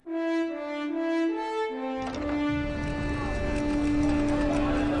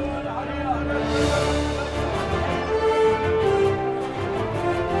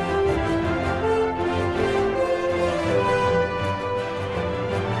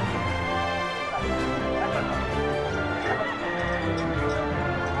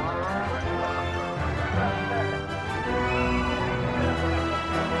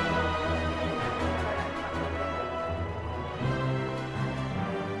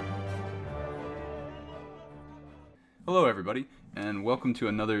Hello, everybody, and welcome to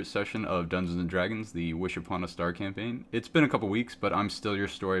another session of Dungeons & Dragons, the Wish Upon a Star campaign. It's been a couple weeks, but I'm still your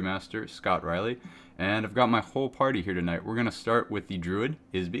story master, Scott Riley, and I've got my whole party here tonight. We're going to start with the Druid,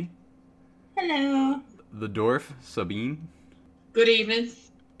 Isby. Hello. The Dwarf, Sabine. Good evening.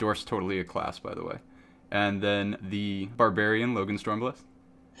 Dwarf's totally a class, by the way. And then the Barbarian, Logan Stormbless.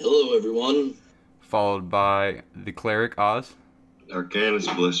 Hello, everyone. Followed by the Cleric, Oz. Arcanus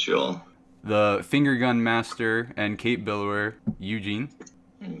Bliss, y'all. The Finger Gun Master and Cape Billower, Eugene.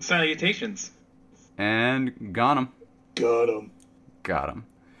 Salutations. And Got him.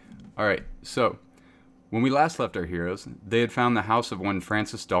 Alright, so, when we last left our heroes, they had found the house of one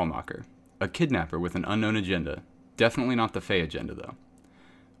Francis Dahlmacher, a kidnapper with an unknown agenda. Definitely not the Fey agenda, though.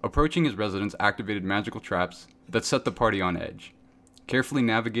 Approaching his residence activated magical traps that set the party on edge. Carefully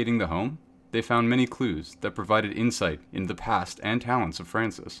navigating the home, they found many clues that provided insight into the past and talents of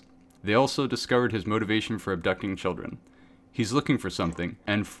Francis. They also discovered his motivation for abducting children. He's looking for something,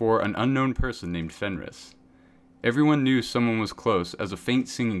 and for an unknown person named Fenris. Everyone knew someone was close, as a faint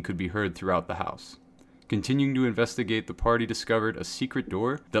singing could be heard throughout the house. Continuing to investigate, the party discovered a secret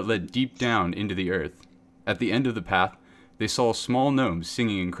door that led deep down into the earth. At the end of the path, they saw a small gnome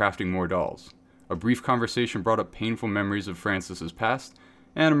singing and crafting more dolls. A brief conversation brought up painful memories of Francis's past,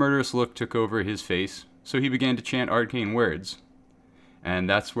 and a murderous look took over his face, so he began to chant arcane words. And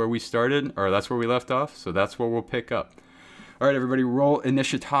that's where we started, or that's where we left off, so that's where we'll pick up. Alright, everybody, roll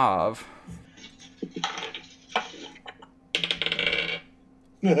initiative.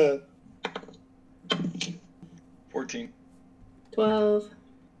 14. 12.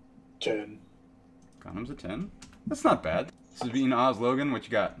 10. Condom's a 10. That's not bad. Sabine, Oz, Logan, what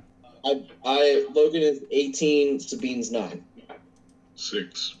you got? Logan is 18, Sabine's 9.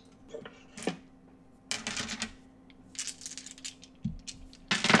 6.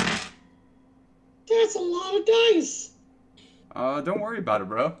 That's a lot of dice! Don't worry about it,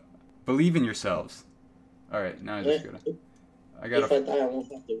 bro. Believe in yourselves. Alright, now I just gotta... If I die, I won't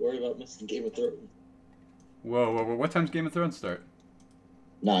have to worry about missing Game of Thrones. Whoa, what time's Game of Thrones start?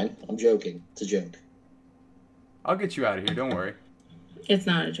 9. I'm joking. It's a joke. I'll get you out of here, don't worry. It's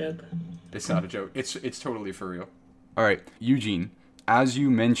not a joke. It's not a joke. It's totally for real. Alright, Eugene, as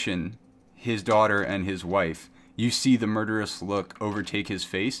you mention his daughter and his wife, you see the murderous look overtake his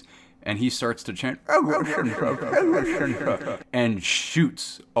face, and he starts to chant, and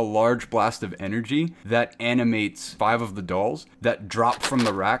shoots a large blast of energy that animates 5 of the dolls that drop from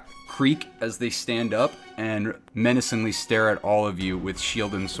the rack, creak as they stand up, and menacingly stare at all of you with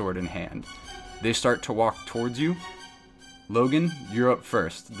shield and sword in hand. They start to walk towards you. Logan, you're up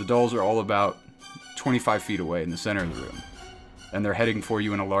first. The dolls are all about 25 feet away in the center of the room, and they're heading for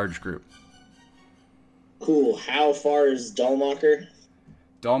you in a large group. Cool. How far is Dahlmacher?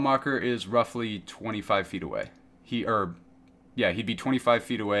 Dahlmacher is roughly 25 feet away. He'd be 25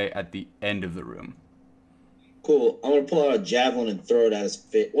 feet away at the end of the room. Cool. I'm gonna pull out a javelin and throw it at his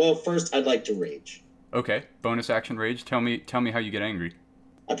face. Well, first, I'd like to rage. Okay, bonus action rage. Tell me how you get angry.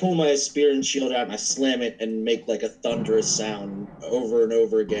 I pull my spear and shield out and I slam it and make like a thunderous sound over and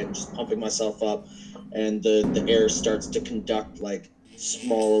over again, just pumping myself up, and the air starts to conduct like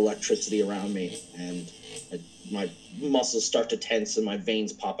small electricity around me, and my muscles start to tense and my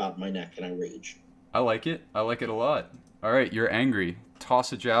veins pop out in my neck and I rage. I like it a lot. Alright, you're angry.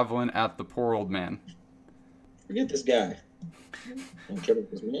 Toss a javelin at the poor old man. Forget this guy. Don't care about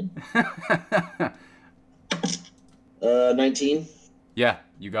this man. 19. Yeah,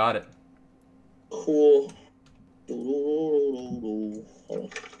 you got it. Cool. Hold on.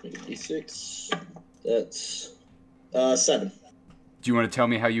 D6. That's 7. Do you want to tell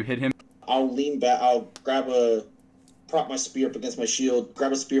me how you hit him? I'll lean back. I'll prop my spear up against my shield,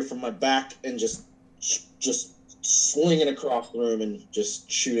 grab a spear from my back, and just sling it across the room and just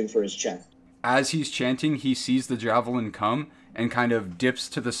shooting for his chest. As he's chanting, he sees the javelin come and kind of dips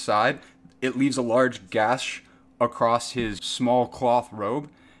to the side. It leaves a large gash across his small cloth robe,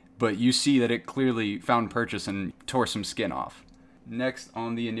 but you see that it clearly found purchase and tore some skin off. Next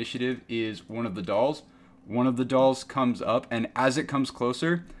on the initiative is one of the dolls. One of the dolls comes up, and as it comes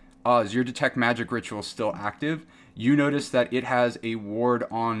closer, Oz, your detect magic ritual is still active. You notice that it has a ward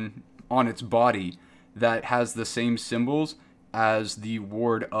on its body that has the same symbols as the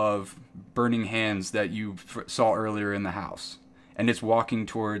ward of burning hands that you saw earlier in the house. And it's walking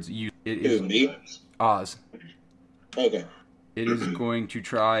towards you. It is me? Oz. Okay. It is going to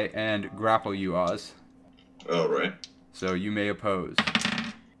try and grapple you, Oz. All right. So you may oppose.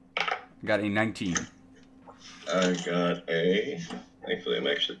 Got a 19. I got a... Thankfully, I'm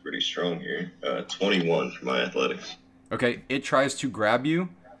actually pretty strong here. 21 for my athletics. Okay, it tries to grab you,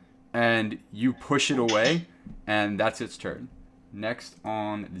 and you push it away, And that's its turn. Next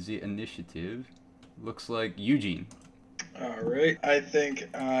on the initiative, looks like Eugene. Alright, I think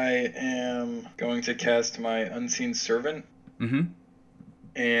I am going to cast my Unseen Servant Mm-hmm.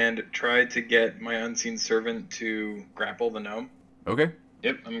 and try to get my Unseen Servant to grapple the gnome. Okay.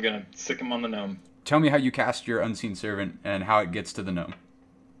 Yep, I'm gonna stick him on the gnome. Tell me how you cast your Unseen Servant and how it gets to the gnome.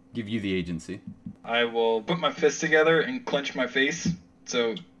 Give you the agency. I will put my fists together and clench my face,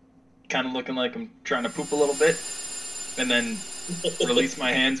 so kind of looking like I'm trying to poop a little bit, and then release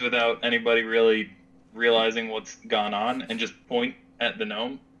my hands without anybody really realizing what's gone on, and just point at the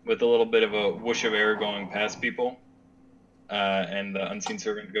gnome with a little bit of a whoosh of air going past people, and the Unseen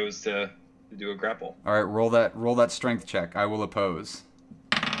Servant goes to do a grapple. All right, roll that strength check. I will oppose.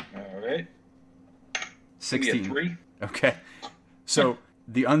 All right. 16. Give me a 3. Okay. So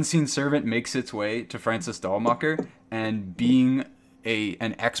the Unseen Servant makes its way to Francis Dahlmacher, and being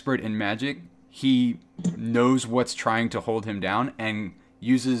an expert in magic, he knows what's trying to hold him down and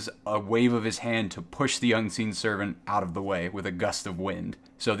uses a wave of his hand to push the Unseen Servant out of the way with a gust of wind.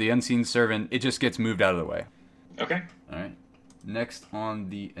 So the Unseen Servant, it just gets moved out of the way. Okay. All right. Next on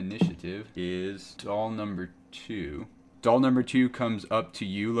the initiative is doll number 2. Doll number 2 comes up to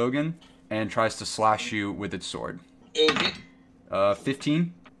you, Logan, and tries to slash you with its sword. Okay.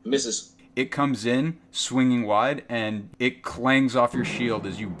 15. Misses. It comes in, swinging wide, and it clangs off your shield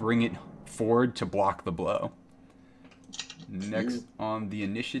as you bring it forward to block the blow. Next on the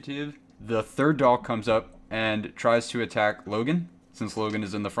initiative, the third doll comes up and tries to attack Logan, since Logan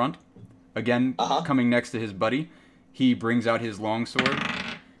is in the front. Again, coming next to his buddy, he brings out his longsword,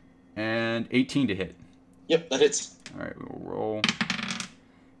 and 18 to hit. Yep, that hits. All right, we'll roll.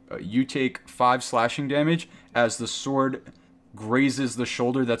 You take 5 slashing damage as the sword grazes the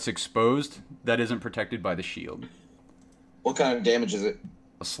shoulder that's exposed that isn't protected by the shield. What kind of damage is it?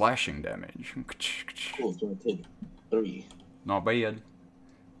 A slashing damage. Cool, so I take 3. Not bad.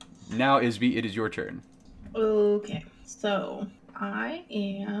 Now, Isby, it is your turn. Okay, so I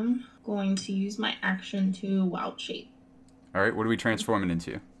am going to use my action to wild shape. All right, what are we transforming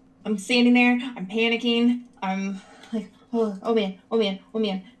into? I'm standing there, I'm panicking, I'm like, oh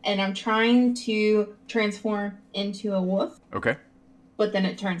man, and I'm trying to transform into a wolf, Okay. but then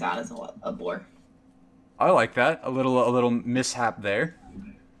it turns out as a boar. I like that. A little mishap there.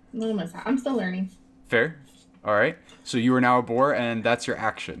 No mishap. I'm still learning. Fair. All right. So you are now a boar, and that's your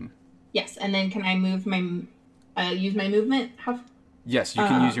action. Yes, and then can I use my movement? Yes, you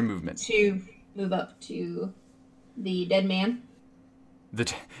can use your movement. To move up to the dead man.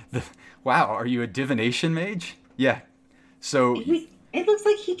 Wow, are you a divination mage? Yeah. So It looks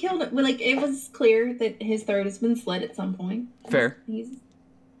like he killed it. Like, it was clear that his throat has been slit at some point. Fair. He's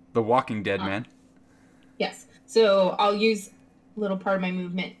the Walking Dead man. Yes. So I'll use a little part of my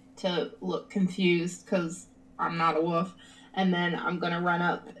movement to look confused because I'm not a wolf, and then I'm gonna run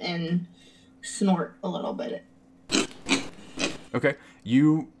up and snort a little bit. Okay.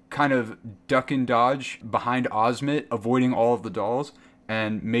 You kind of duck and dodge behind Osmit, avoiding all of the dolls,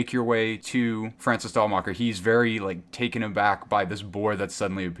 and make your way to Francis Dahlmacher. He's very, taken aback by this boar that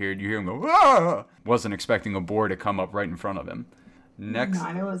suddenly appeared. You hear him go, "Ah!" Wasn't expecting a boar to come up right in front of him. Next.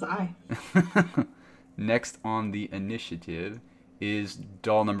 Neither was I. Next on the initiative is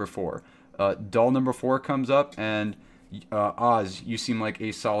doll number 4. Doll number 4 comes up, and Oz, you seem like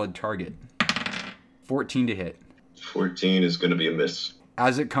a solid target. 14 to hit. 14 is going to be a miss.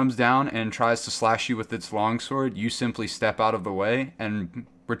 As it comes down and tries to slash you with its longsword, you simply step out of the way and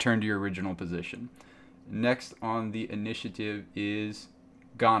return to your original position. Next on the initiative is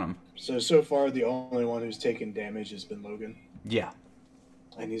Ghanem. So far, the only one who's taken damage has been Logan. Yeah.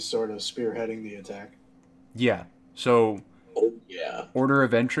 And he's sort of spearheading the attack. Yeah. So, Oh, yeah. order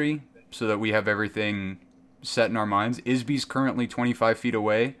of entry, so that we have everything set in our minds. Isby's currently 25 feet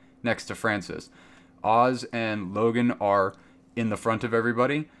away next to Francis. Oz and Logan are in the front of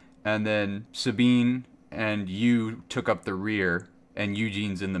everybody, and then Sabine and you took up the rear, and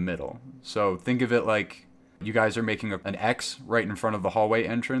Eugene's in the middle. So think of it like you guys are making an X right in front of the hallway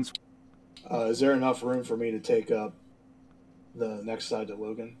entrance. Is there enough room for me to take up the next side to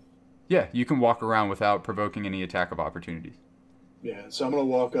Logan? Yeah, you can walk around without provoking any attack of opportunities. Yeah, so I'm going to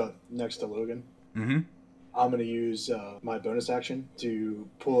walk up next to Logan. Mm-hmm. I'm going to use my bonus action to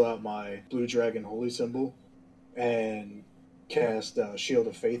pull out my Blue Dragon Holy Symbol and cast Shield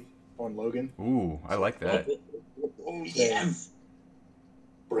of Faith on Logan. Ooh, I like that. Oh, yes.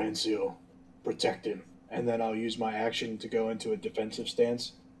 Brand Seal, protect him. And then I'll use my action to go into a defensive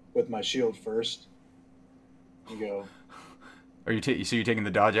stance with my shield first. You go. Are you so you're taking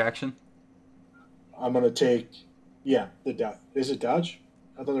the dodge action? I'm going to take, the dodge. Is it dodge?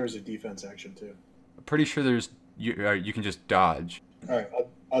 I thought there was a defense action too. Pretty sure you can just dodge. All right,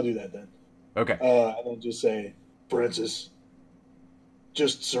 I'll do that then. Okay. And then just say, Francis,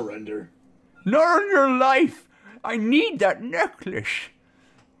 just surrender. Not on your life! I need that necklace!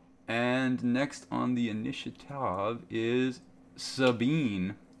 And next on the initiative is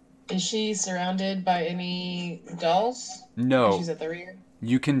Sabine. Is she surrounded by any dolls? No. She's at the rear?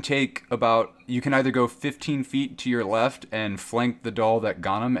 You can either go 15 feet to your left and flank the doll that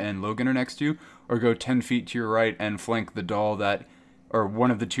Ghanem and Logan are next to, or go 10 feet to your right and flank the doll or one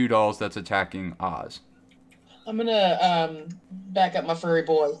of the two dolls that's attacking Oz. I'm gonna back up my furry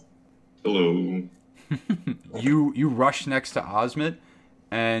boy. Hello. You rush next to Osmond,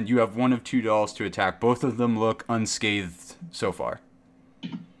 and you have one of two dolls to attack. Both of them look unscathed so far.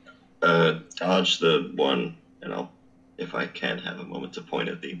 Dodge the one, and I'll, if I can, have a moment to point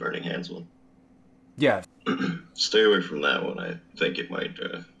at the Burning Hands one. Yeah. Stay away from that one. I think it might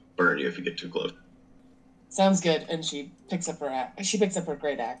burn you if you get too close. Sounds good. And she picks up her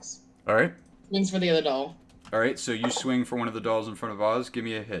great axe. All right. Swings for the other doll. All right. So you swing for one of the dolls in front of Oz. Give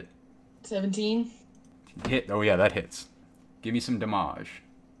me a hit. 17. Hit. Oh yeah, that hits. Give me some damage.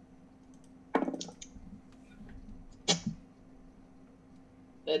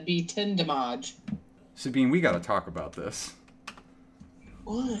 That'd be 10 damage. Sabine, we gotta talk about this.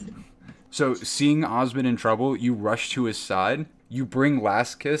 What? So, seeing Osmond in trouble, you rush to his side, you bring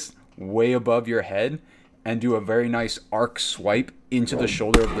Last Kiss way above your head, and do a very nice arc swipe into the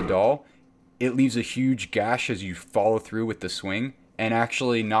shoulder of the doll. It leaves a huge gash as you follow through with the swing, and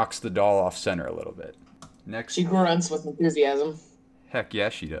actually knocks the doll off center a little bit. Next. She grunts with enthusiasm. Heck yeah,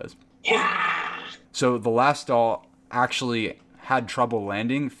 she does. Yeah! So, the last doll actually had trouble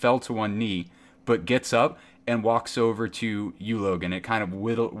landing, fell to one knee, but gets up and walks over to you, Logan. It kind of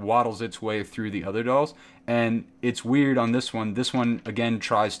waddles its way through the other dolls, and it's weird on this one. This one, again,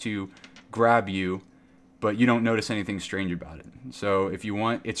 tries to grab you, but you don't notice anything strange about it. So if you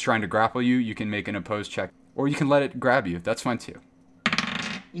want, it's trying to grapple you, you can make an opposed check, or you can let it grab you. That's fine, too.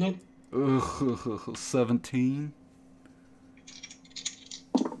 Nope. Ugh, 17?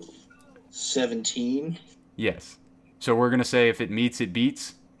 17? Yes. So we're going to say if it meets, it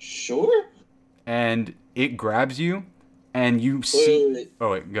beats. Sure. And it grabs you, and you see... Wait.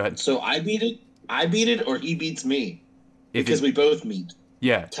 Oh, wait, go ahead. So I beat it, or he beats me? Because we both meet.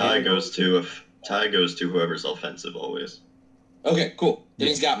 Yeah. Tie goes to whoever's offensive always. Okay, cool. Then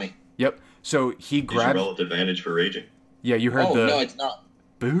he's got me. Yep. So he Grabs grabs... relative advantage for raging. Yeah, you heard no, it's not.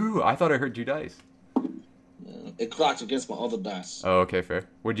 Boo! I thought I heard 2 dice. It clocked against my other dice. Oh, okay, fair.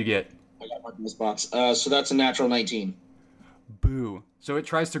 What'd you get? I got one in this box. So that's a natural 19. Boo. So it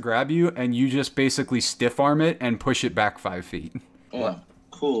tries to grab you, and you just basically stiff arm it and push it back 5 feet. Oh,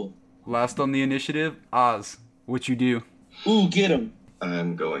 cool. Last on the initiative, Oz. What you do? Ooh, get him.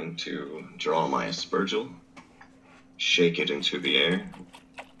 I'm going to draw my Spurgil, shake it into the air,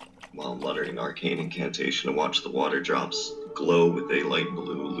 while muttering arcane incantation to watch the water drops glow with a light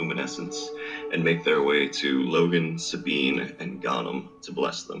blue luminescence and make their way to Logan, Sabine, and Ghanem to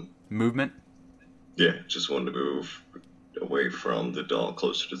bless them. Movement? Yeah, just wanted to move away from the doll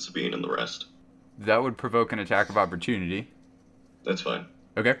closer to Sabine and the rest. That would provoke an attack of opportunity. That's fine.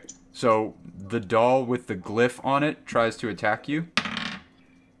 Okay. So the doll with the glyph on it tries to attack you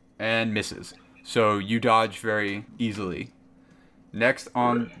and misses. So you dodge very easily. Next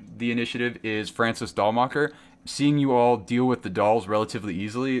on the initiative is Francis Dollmacher. Seeing you all deal with the dolls relatively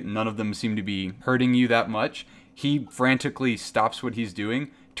easily, none of them seem to be hurting you that much. He frantically stops what he's doing,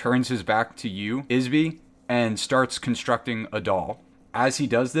 turns his back to you, Isby, and starts constructing a doll. As he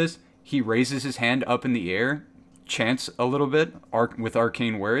does this, he raises his hand up in the air, chants a little bit with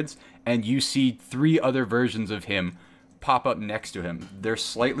arcane words, and you see 3 other versions of him pop up next to him. They're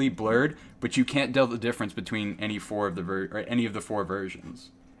slightly blurred, but you can't tell the difference between any of the 4 versions.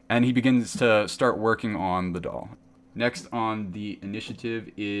 And he begins to start working on the doll. Next on the initiative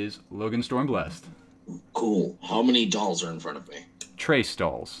is Logan Stormblessed. Cool. How many dolls are in front of me? Trace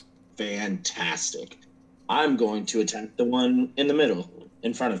dolls. Fantastic. I'm going to attack the one in the middle,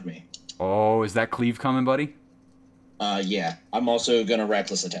 in front of me. Oh, is that cleave coming, buddy? Yeah. I'm also going to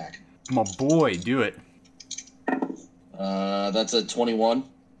reckless attack. My boy, do it. That's a 21.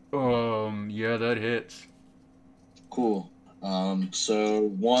 Yeah, that hits. Cool.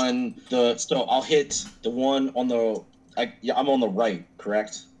 So I'll hit the one on the... I'm on the right,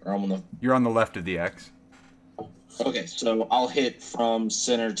 correct? Or I'm on the... You're on the left of the X. Okay, so I'll hit from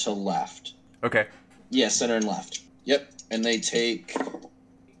center to left. Okay. Yeah, center and left. Yep, and they take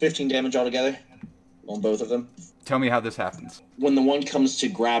 15 damage altogether on both of them. Tell me how this happens. When the one comes to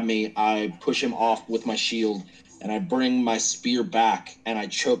grab me, I push him off with my shield and I bring my spear back, and I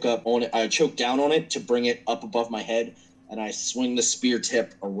choke up on it. I choke down on it to bring it up above my head, and I swing the spear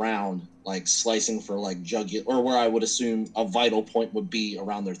tip around, like slicing for like jugular, or where I would assume a vital point would be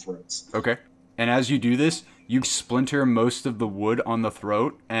around their throats. Okay. And as you do this, you splinter most of the wood on the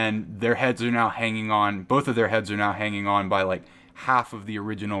throat, and their heads are now hanging on. Both of their heads are now hanging on by like half of the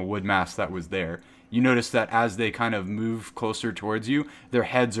original wood mass that was there. You notice that as they kind of move closer towards you, their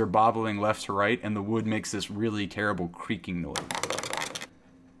heads are bobbling left to right, and the wood makes this really terrible creaking noise.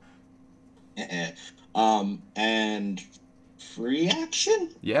 And free action?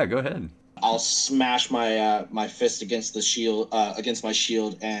 Yeah, go ahead. I'll smash my my fist against the shield, against my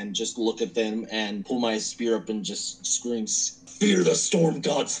shield, and just look at them and pull my spear up and just scream, "Fear the storm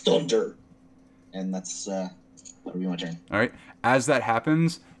god's thunder!" And that's that'll be my turn. All right. As that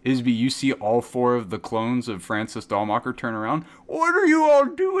happens, Isby, you see all 4 of the clones of Francis Dahlmacher turn around. What are you all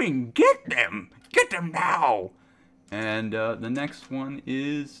doing? Get them! Get them now! And the next one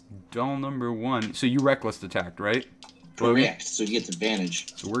is doll number 1. So you reckless attacked, right? Correct. So he gets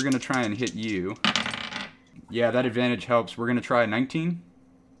advantage. So we're going to try and hit you. Yeah, that advantage helps. We're going to try 19.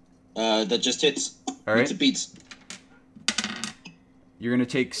 That just hits. All right. It beats. You're going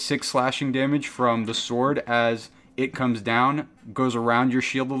to take 6 slashing damage from the sword as it comes down, goes around your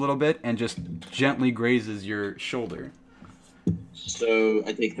shield a little bit, and just gently grazes your shoulder. So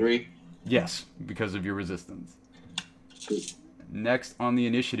I take 3? Yes, because of your resistance. Sweet. Next on the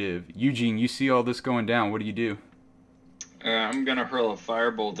initiative, Eugene, you see all this going down. What do you do? I'm gonna hurl a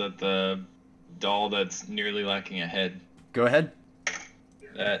firebolt at the doll that's nearly lacking a head. Go ahead.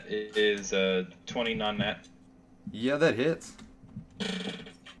 That is a 20 non-net. Yeah, that hits.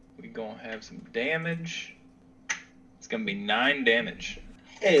 We gonna have some damage. It's gonna be 9 damage.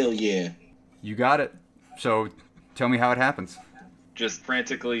 Hell yeah. You got it. So tell me how it happens. Just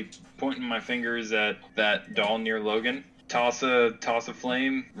frantically pointing my fingers at that doll near Logan. Toss a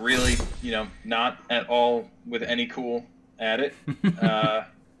flame. Really, not at all with any cool at it.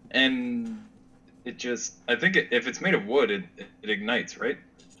 And it just, I think if it's made of wood, it ignites, right?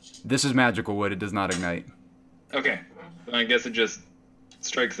 This is magical wood. It does not ignite. Okay. I guess it just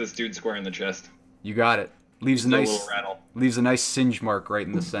strikes this dude square in the chest. You got it. Leaves a little rattle. Leaves a nice singe mark right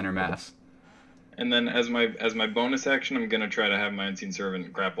in the center mass. And then as my bonus action, I'm gonna try to have my unseen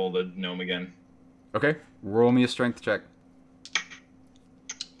servant grapple the gnome again. Okay. Roll me a strength check.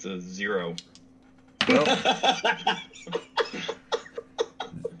 It's a 0. Well,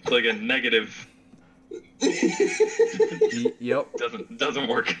 it's like a negative. Yep. Doesn't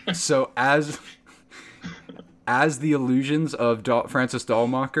work. So as the illusions of Francis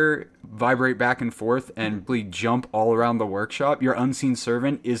Dahlmacher vibrate back and forth and jump all around the workshop, your unseen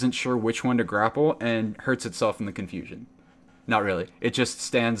servant isn't sure which one to grapple and hurts itself in the confusion. Not really. It just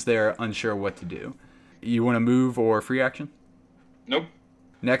stands there unsure what to do. You want to move or free action? Nope.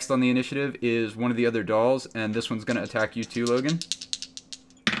 Next on the initiative is one of the other dolls, and this one's going to attack you too, Logan.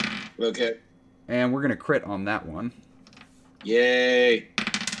 Okay. And we're going to crit on that one. Yay.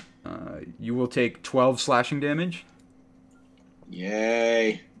 You will take 12 slashing damage.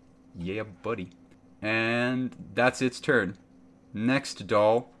 Yay. Yeah, buddy. And that's its turn. Next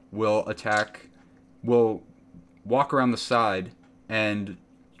doll will walk around the side and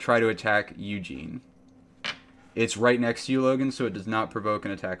try to attack Eugene. It's right next to you, Logan, so it does not provoke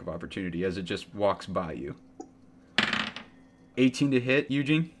an attack of opportunity as it just walks by you. 18 to hit,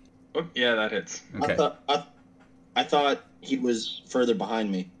 Eugene? Oh, yeah, that hits. Okay. I thought he was further behind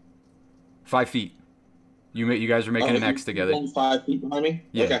me. 5 feet. You guys are making an X together. 5 feet behind me?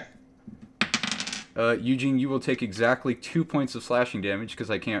 Yeah. Okay. Eugene, you will take exactly 2 points of slashing damage because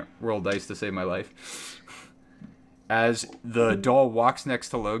I can't roll dice to save my life. As the doll walks next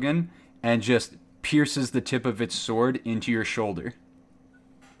to Logan and just pierces the tip of its sword into your shoulder.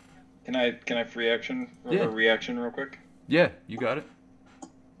 Can I free action or Yeah. reaction real quick? Yeah, you got it.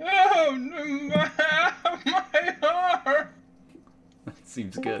 Oh, my arm! That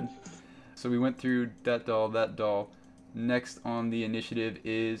seems good. So we went through that doll. Next on the initiative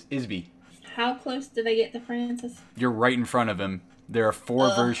is Isby. How close did I get to Francis? You're right in front of him. There are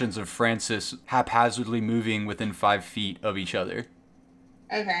 4 versions of Francis haphazardly moving within 5 feet of each other.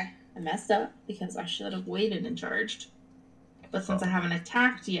 Okay. I messed up because I should have waited and charged. But since I haven't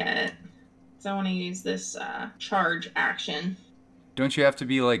attacked yet, so I want to use this charge action. Don't you have to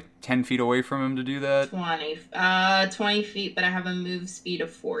be like 10 feet away from him to do that? 20 feet, but I have a move speed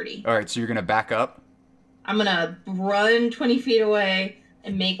of 40. Alright, so you're going to back up? I'm going to run 20 feet away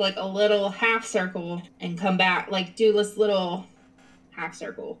and make like a little half circle and come back, like do this little half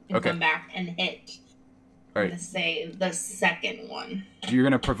circle and Okay. come back and hit All I'm right. going to say the second one. You're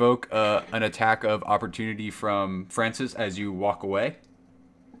going to provoke an attack of opportunity from Francis as you walk away?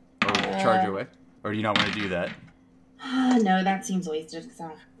 Or charge away? Or do you not want to do that? No, that seems wasted because I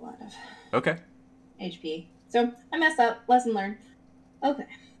don't have a lot of Okay. HP. So, I messed up. Lesson learned. Okay.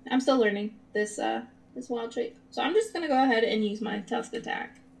 I'm still learning this wild shape. So, I'm just going to go ahead and use my tusk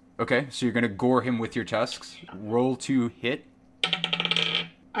attack. Okay, so you're going to gore him with your tusks. Roll to hit.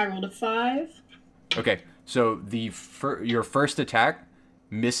 I rolled a 5. Okay, so your first attack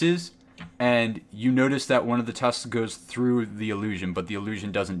misses, and you notice that one of the tusks goes through the illusion, but the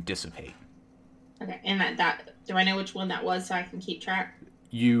illusion doesn't dissipate. Okay, and that do I know which one that was so I can keep track?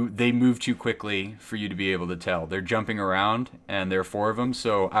 They move too quickly for you to be able to tell. They're jumping around, and there are 4 of them,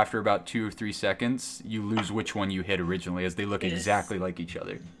 so after about 2 or 3 seconds, you lose which one you hit originally, as they look exactly like each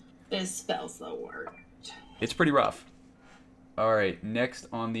other. This spell's the word. It's pretty rough. All right, next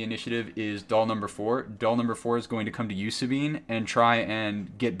on the initiative is doll number 4. Doll number 4 is going to come to you, Sabine, and try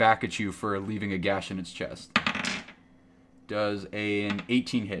and get back at you for leaving a gash in its chest. Does an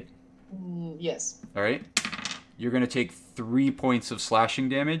 18 hit? Yes. All right. You're going to take 3 points of slashing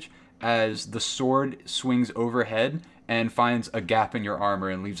damage as the sword swings overhead and finds a gap in your armor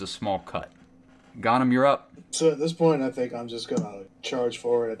and leaves a small cut. Ghanem, you're up. So at this point, I think I'm just going to charge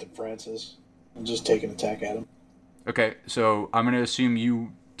forward at the Francis and just take an attack at him. Okay, so I'm going to assume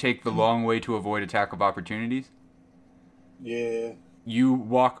you take the long way to avoid attack of opportunities. Yeah. You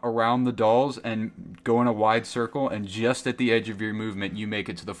walk around the dolls and go in a wide circle, and just at the edge of your movement, you make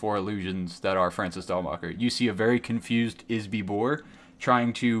it to the 4 illusions that are Francis Dahlmacher. You see a very confused Isby Boar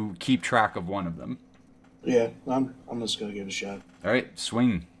trying to keep track of one of them. Yeah, I'm just going to give it a shot. All right,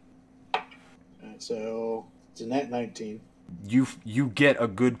 swing. All right, so it's a net 19. You get a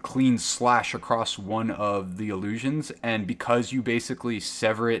good clean slash across one of the illusions, and because you basically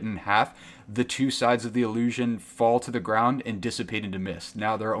sever it in half, the 2 sides of the illusion fall to the ground and dissipate into mist.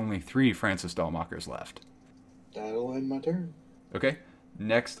 Now there are only 3 Francis Dahlmachers left. That'll end my turn. Okay,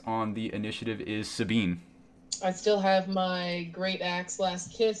 next on the initiative is Sabine. I still have my Great Axe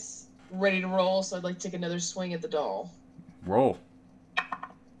Last Kiss ready to roll, so I'd like to take another swing at the doll. Roll.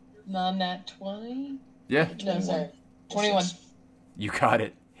 Non-nat 20? Yeah. No, sorry. 21. You got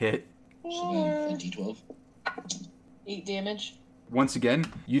it. Hit. D12. 8 damage. Once again,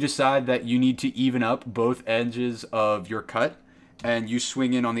 you decide that you need to even up both edges of your cut, and you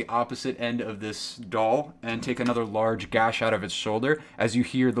swing in on the opposite end of this doll and take another large gash out of its shoulder as you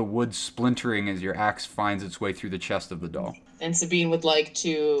hear the wood splintering as your axe finds its way through the chest of the doll. And Sabine would like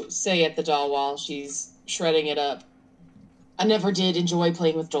to say at the doll while she's shredding it up, I never did enjoy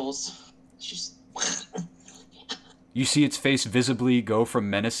playing with dolls. She's... You see its face visibly go from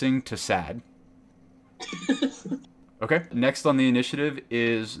menacing to sad. Okay, next on the initiative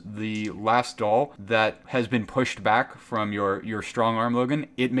is the last doll that has been pushed back from your strong arm, Logan.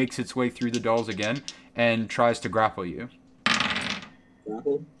 It makes its way through the dolls again and tries to grapple you.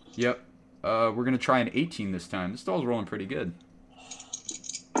 Grapple? Yep. We're going to try an 18 this time. This doll's rolling pretty good.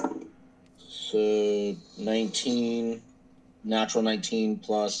 So 19, natural 19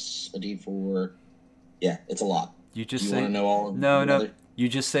 plus a d4. Yeah, it's a lot. You just you say want to know all of no, the no. other? You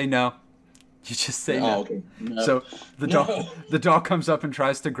just say no. You just say no. Oh, okay. No. So the doll comes up and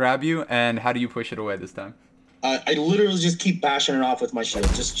tries to grab you, and how do you push it away this time? I literally just keep bashing it off with my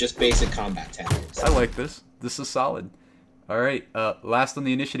shield. Just basic combat tactics. I like this. This is solid. All right. Last on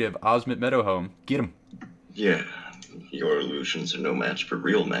the initiative, Osmond Meadowhome. Get him. Yeah, your illusions are no match for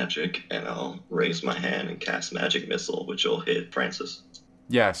real magic, and I'll raise my hand and cast Magic Missile, which will hit Francis.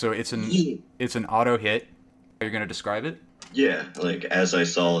 Yeah. So it's an auto hit. Are you gonna describe it? Yeah, like, as I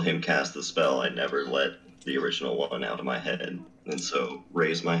saw him cast the spell, I never let the original one out of my head. And so,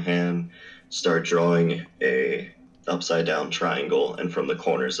 raise my hand, start drawing a upside-down triangle, and from the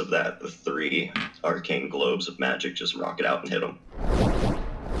corners of that, the 3 arcane globes of magic just rocket out and hit him.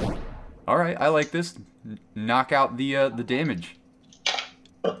 All right, I like this. Knock out the damage.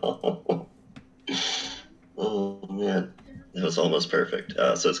 Oh, man. That was almost perfect.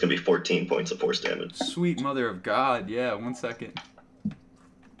 So it's going to be 14 points of force damage. Sweet mother of God. Yeah, 1 second.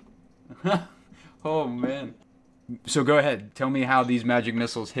 Oh, man. So go ahead. Tell me how these magic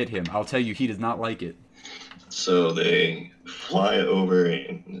missiles hit him. I'll tell you, he does not like it. So they fly over,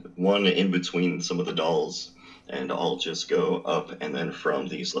 one in between some of the dolls, and I'll just go up, and then from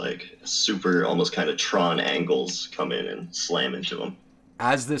these, like, super, almost kind of Tron angles, come in and slam into them.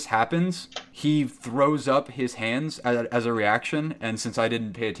 As this happens, he throws up his hands as a reaction, and since I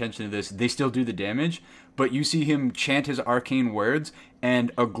didn't pay attention to this, they still do the damage, but you see him chant his arcane words,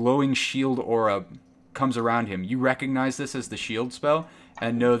 and a glowing shield aura comes around him. You recognize this as the shield spell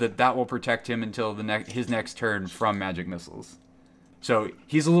and know that will protect him until his next turn from magic missiles. So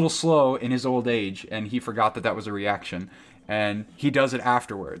he's a little slow in his old age, and he forgot that was a reaction, and he does it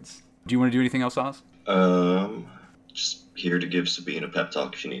afterwards. Do you want to do anything else, Oz? Just here to give Sabine a pep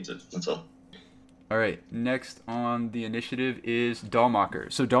talk if she needs it. That's all. All right, next on the initiative is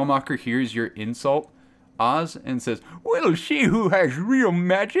Dollmacher. So Dollmacher hears your insult, Oz, and says, "We'll see who has real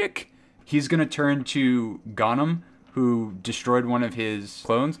magic." He's going to turn to Ghanem, who destroyed one of his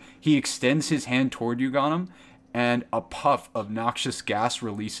clones. He extends his hand toward you, Ghanem, and a puff of noxious gas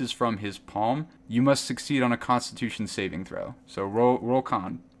releases from his palm. You must succeed on a Constitution saving throw. So roll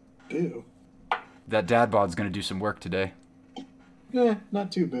con. Boo. That dad bod's going to do some work today.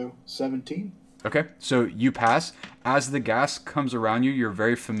 Not too boo. 17. Okay, so you pass. As the gas comes around you, you're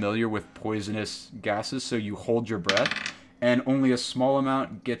very familiar with poisonous gases, so you hold your breath, and only a small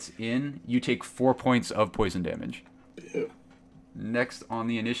amount gets in. You take 4 points of poison damage. Ew. Next on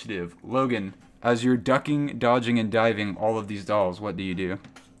the initiative, Logan, as you're ducking, dodging, and diving all of these dolls, what do you do?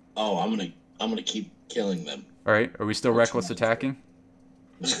 Oh, I'm gonna keep killing them. All right, are we still reckless attacking?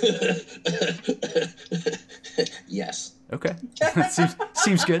 Yes. Okay,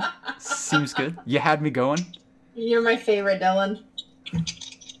 seems good. Seems good. You had me going. You're my favorite, Dylan.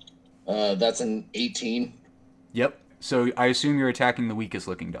 That's an 18. Yep. So I assume you're attacking the weakest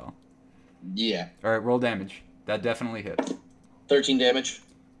looking doll. Yeah. All right, roll damage. That definitely hits. 13 damage.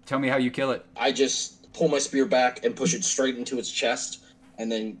 Tell me how you kill it. I just pull my spear back and push it straight into its chest, and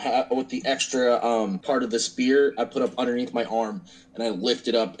then with the extra part of the spear, I put up underneath my arm, and I lift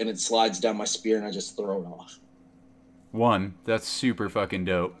it up, and it slides down my spear, and I just throw it off. 1, that's super fucking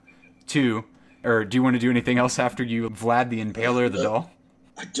dope. 2, or do you want to do anything else after you Vlad the Impaler the doll?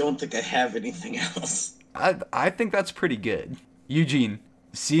 I don't think I have anything else. I think that's pretty good. Eugene,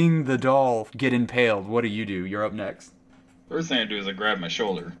 seeing the doll get impaled, what do? You're up next. First thing I do is I grab my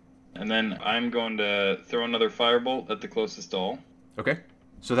shoulder, and then I'm going to throw another firebolt at the closest doll. Okay.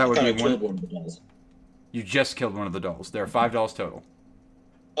 So that would be killed one of the dolls. You just killed one of the dolls. There are 5 dolls total.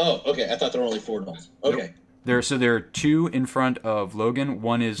 Oh, okay. I thought there were only 4 dolls. Okay. Nope. There are 2 in front of Logan.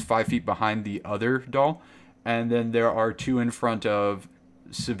 One is 5 feet behind the other doll, and then there are 2 in front of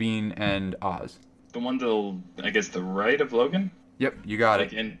Sabine and Oz. The one to, I guess, the right of Logan? Yep, you got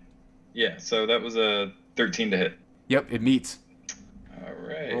it. Yeah, so that was a 13 to hit. Yep, it meets. All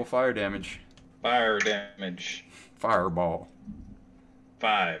right. Roll fire damage. Fire damage. Fireball.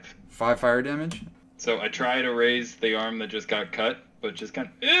 5. 5 fire damage? So I try to raise the arm that just got cut, but just kind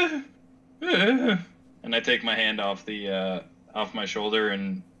of... and I take my hand off off my shoulder,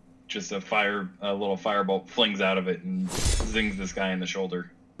 and just a little firebolt flings out of it and zings this guy in the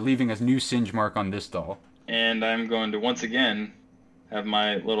shoulder, leaving a new singe mark on this doll. And I'm going to once again have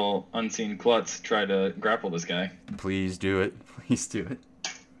my little unseen klutz try to grapple this guy. Please do it. Please do it.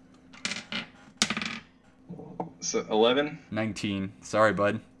 So 11? 19. Sorry,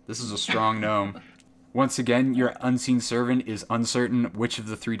 bud. This is a strong gnome. Once again, your unseen servant is uncertain which of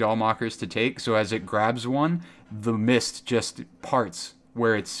the 3 doll mockers to take, so as it grabs one, the mist just parts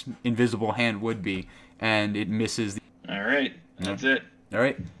where its invisible hand would be, and it misses. All right, that's it. All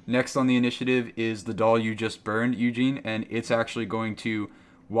right, next on the initiative is the doll you just burned, Eugene, and it's actually going to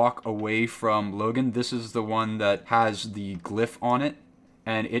walk away from Logan. This is the one that has the glyph on it,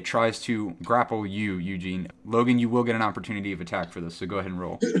 and it tries to grapple you, Eugene. Logan, you will get an opportunity of attack for this, so go ahead and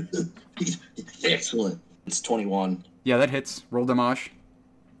roll. Excellent. It's 21. Yeah, that hits. Roll damage.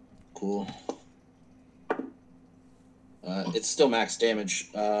 Cool. It's still max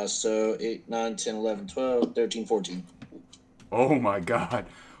damage. So 8, 9, 10, 11, 12, 13, 14. Oh my god.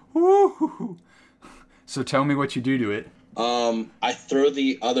 Woo! So tell me what you do to it. I throw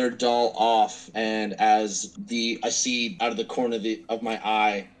the other doll off, and as I see out of the corner of my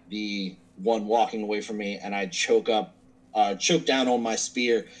eye the one walking away from me, and I choke down on my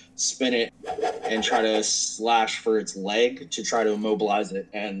spear, spin it, and try to slash for its leg to try to immobilize it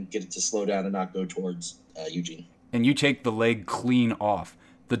and get it to slow down and not go towards Eugene. And you take the leg clean off.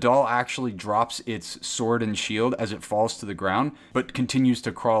 The doll actually drops its sword and shield as it falls to the ground, but continues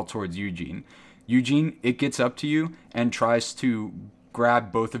to crawl towards Eugene. Eugene, it gets up to you and tries to grab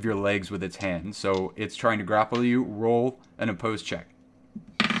both of your legs with its hands. So it's trying to grapple you. Roll an opposed check.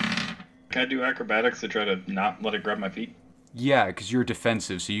 Can I do acrobatics to try to not let it grab my feet? Yeah, because you're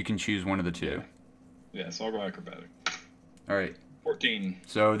defensive, so you can choose one of the 2. Yeah, so I'll go acrobatic. All right. 14.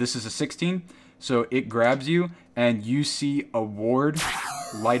 So this is a 16. So it grabs you, and you see a ward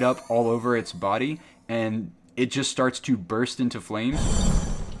light up all over its body, and it just starts to burst into flames.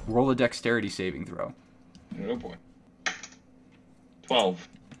 Roll a dexterity saving throw. Oh boy. 12.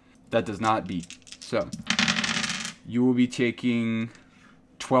 That does not beat. So, you will be taking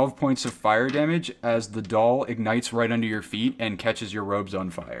 12 points of fire damage as the doll ignites right under your feet and catches your robes on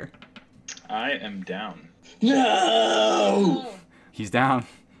fire. I am down. No! He's down.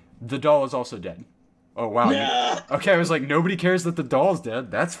 The doll is also dead. Oh, wow. No! Okay, I was like, nobody cares that the doll's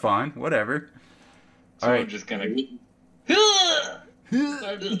dead. That's fine. Whatever. So All right. I'm just gonna.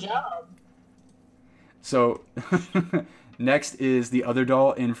 Good job. So, next is the other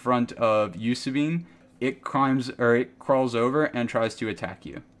doll in front of you, Sabine. It crawls over and tries to attack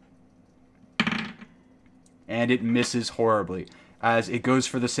you. And it misses horribly, as it goes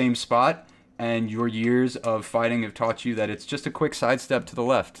for the same spot, and your years of fighting have taught you that it's just a quick sidestep to the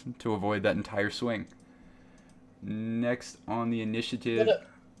left to avoid that entire swing. Next on the initiative...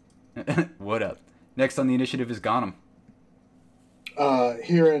 What up? What up? Next on the initiative is Gonem.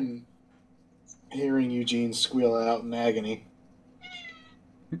 Hearing Eugene squeal out in agony.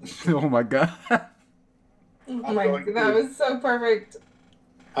 Oh my god. Oh my god, that was so perfect.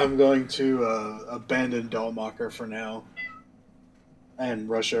 I'm going to abandon Dollmacher for now and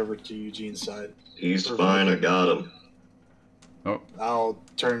rush over to Eugene's side. He's fine, I got him. Oh, I'll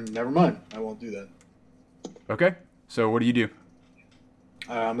turn. Never mind. I won't do that. okay. So what do you do?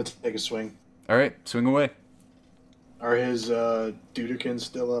 I'm going to take a swing. All right, swing away. Are his Dudekins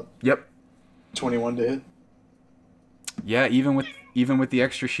still up? Yep. 21 to hit? Yeah, even with the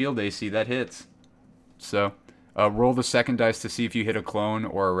extra shield AC, that hits. So, roll the second dice to see if you hit a clone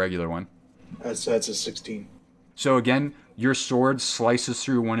or a regular one. That's a 16. So again, your sword slices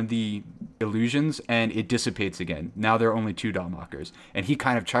through one of the illusions and it dissipates again. Now there are only 2 Dollmachers. And he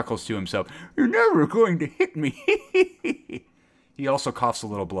kind of chuckles to himself, "You're never going to hit me." He also coughs a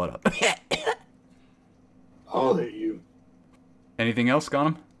little blood up. I'll hit you. Anything else,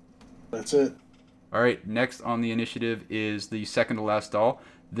 Gonem? That's it. All right, next on the initiative is the second to last doll.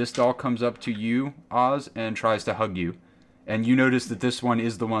 This doll comes up to you, Oz, and tries to hug you. And you notice that this one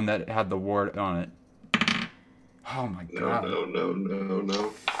is the one that had the ward on it. Oh my god.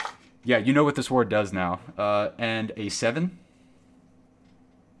 No. Yeah, you know what this ward does now. And a 7?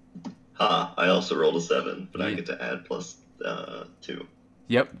 Ha, I also rolled a 7, but I get to add plus 2.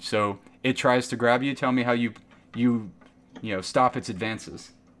 Yep, so it tries to grab you. Tell me how you stop its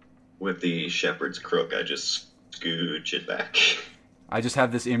advances. With the shepherd's crook, I just scooch it back. I just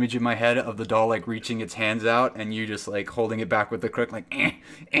have this image in my head of the doll like reaching its hands out and you just like holding it back with the crook like,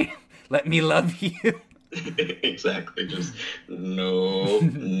 let me love you. Exactly, just no.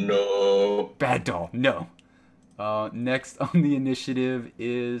 Bad doll, no. Next on the initiative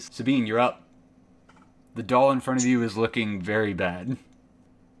is Sabine, you're up. The doll in front of you is looking very bad.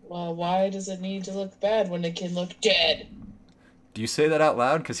 Well, why does it need to look bad when it can look dead? Do you say that out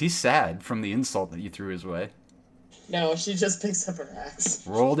loud? Because he's sad from the insult that you threw his way. No, she just picks up her axe.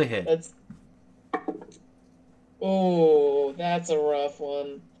 Roll to hit. That's a rough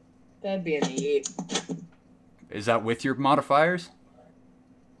one. That'd be an 8. Is that with your modifiers?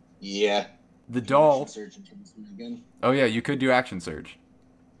 Yeah. The doll... Surge into this one again. Oh yeah, you could do action surge.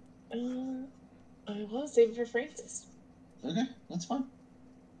 I want to save it for Francis. Okay, that's fine.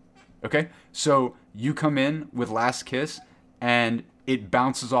 Okay, so you come in with Last Kiss, and it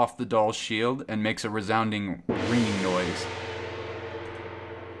bounces off the doll's shield and makes a resounding ringing noise.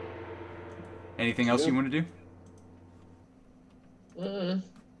 Anything else you want to do?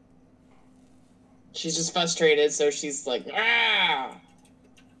 She's just frustrated, so she's like, ah!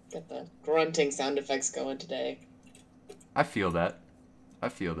 Got the grunting sound effects going today. I feel that.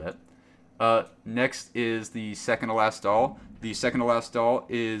 Next is the second to last doll. The second to last doll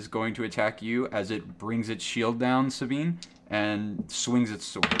is going to attack you as it brings its shield down, Sabine, and swings its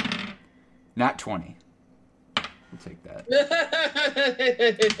sword. Nat 20. We'll take that.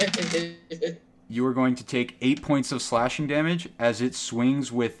 You are going to take 8 points of slashing damage as it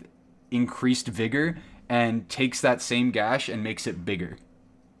swings with increased vigor and takes that same gash and makes it bigger.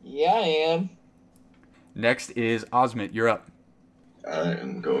 Yeah, I am. Next is Osmit. You're up. I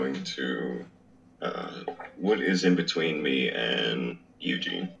am going to... what is in between me and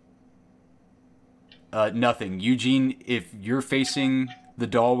Eugene? Nothing. Eugene, if you're facing the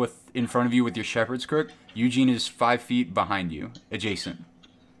doll in front of you with your shepherd's crook, Eugene is 5 feet behind you, adjacent.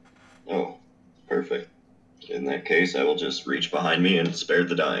 Oh, perfect. In that case, I will just reach behind me and spare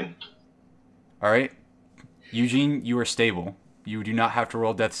the dying. All right. Eugene, you are stable. You do not have to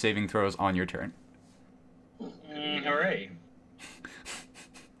roll death saving throws on your turn. Hooray.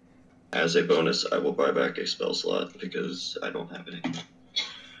 As a bonus, I will buy back a spell slot because I don't have any.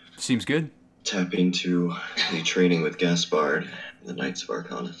 Seems good. Tap into the training with Gaspard and the Knights of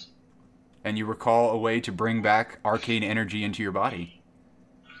Arcanus. And you recall a way to bring back arcane energy into your body.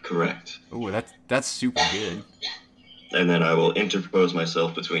 Correct. Oh, that's super good. And then I will interpose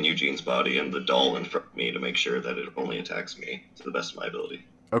myself between Eugene's body and the doll in front of me to make sure that it only attacks me to the best of my ability.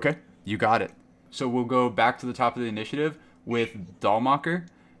 Okay, you got it. So we'll go back to the top of the initiative with Dollmacher,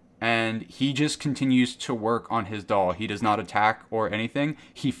 and he just continues to work on his doll. He does not attack or anything.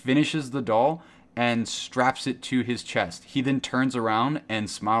 He finishes the doll and straps it to his chest. He then turns around and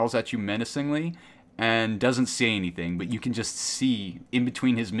smiles at you menacingly and doesn't say anything, but you can just see in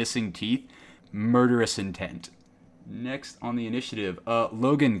between his missing teeth murderous intent. Next on the initiative,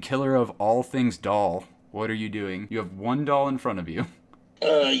 Logan, killer of all things doll. What are you doing? You have one doll in front of you.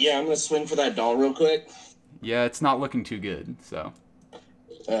 Yeah, I'm gonna swing for that doll real quick. Yeah, it's not looking too good, so.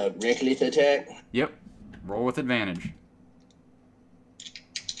 Reckless attack. Yep. Roll with advantage.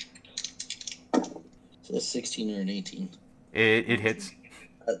 So that's 16 or an 18. It hits.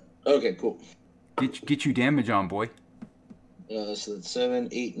 Okay, cool. Get you damage on, boy. So that's 7,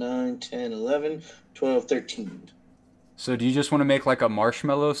 8, 9, 10, 11, 12, 13. So do you just want to make like a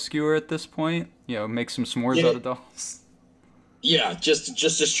marshmallow skewer at this point? You know, make some s'mores out of dolls? Yeah, just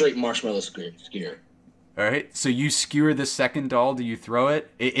a straight marshmallow skewer. All right, so you skewer the second doll. Do you throw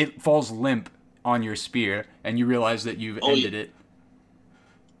it? It falls limp on your spear, and you realize that you've ended it.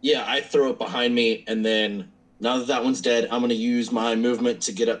 Yeah, I throw it behind me, and then now that one's dead, I'm going to use my movement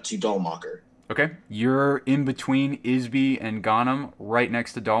to get up to Dollmacher. Okay, you're in between Isby and Ghanem, right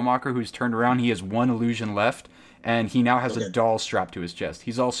next to Dollmacher, who's turned around. He has one illusion left, and he now has a doll strapped to his chest.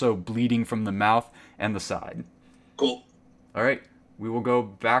 He's also bleeding from the mouth and the side. Cool. All right, we will go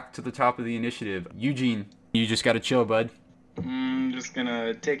back to the top of the initiative. Eugene, you just got to chill, bud. I'm just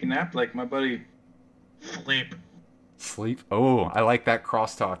gonna take a nap like my buddy. Sleep. Sleep? Oh, I like that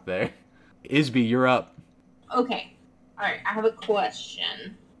crosstalk there. Isby, you're up. Okay. All right. I have a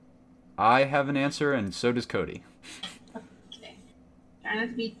question. I have an answer, and so does Cody. Okay. Try not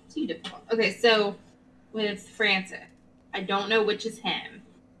to be too difficult. Okay, so with Francis, I don't know which is him.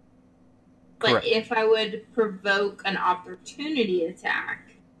 But Correct. if I would provoke an opportunity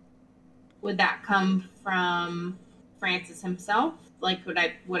attack, would that come from Francis himself? Like, would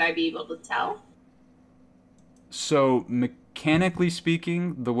I be able to tell? So, mechanically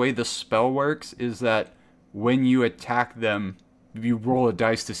speaking, the way the spell works is that when you attack them, you roll a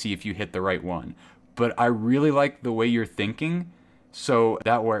dice to see if you hit the right one. But I really like the way you're thinking, so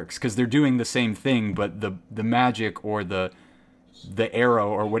that works, because they're doing the same thing, but the magic or the arrow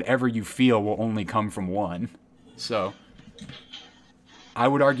or whatever you feel will only come from one. So, I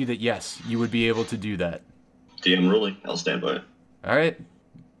would argue that yes, you would be able to do that. DM ruling. I'll stand by it. All right.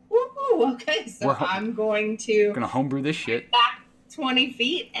 Woo! Okay, so I'm going to homebrew this shit. Back 20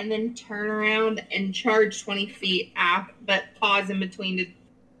 feet and then turn around and charge 20 feet up, but pause in between to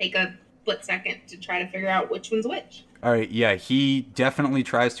take a split second to try to figure out which one's which. All right, yeah, he definitely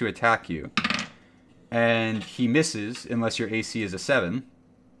tries to attack you. And he misses unless your AC is a 7.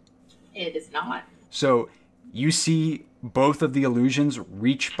 It is not. So you see both of the illusions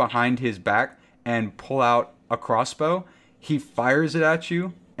reach behind his back and pull out a crossbow. He fires it at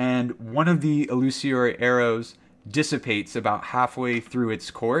you, and one of the illusory arrows dissipates about halfway through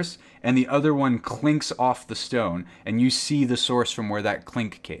its course, and the other one clinks off the stone, and you see the source from where that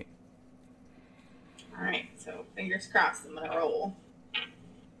clink came. All right, so fingers crossed. I'm gonna roll.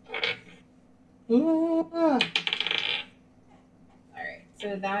 Ooh. All right,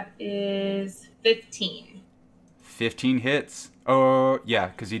 so that is 15. 15 hits. Oh, yeah,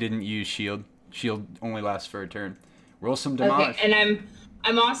 because he didn't use shield. Shield only lasts for a turn. Roll some damage. Okay, and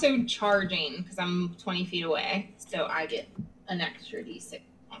I'm also charging because I'm 20 feet away, so I get an extra d6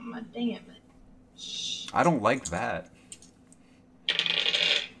 on my damage. I don't like that.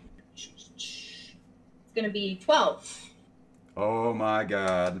 It's gonna be 12. Oh my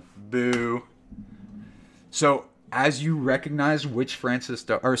god. Boo. So, as you recognize which Francis...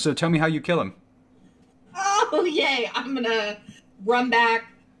 so tell me how you kill him. Oh, yay! I'm gonna run back.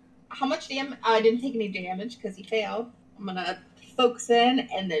 How much damage? I didn't take any damage because he failed. I'm gonna focus in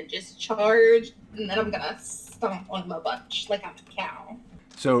and then just charge, and then I'm gonna stomp on him a bunch like I'm a cow.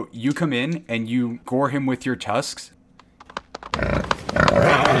 So you come in and you gore him with your tusks.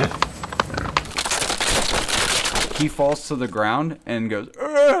 He falls to the ground and goes,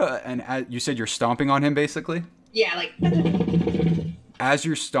 "Ugh!" And you said you're stomping on him, basically? Yeah, like... As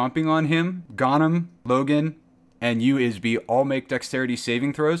you're stomping on him, Ghanem, Logan, and you, Isby, all make dexterity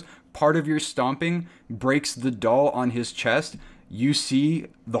saving throws. Part of your stomping breaks the doll on his chest. You see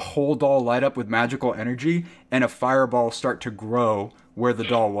the whole doll light up with magical energy, and a fireball start to grow where the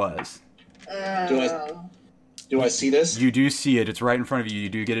doll was. Do I see this? You do see it. It's right in front of you. You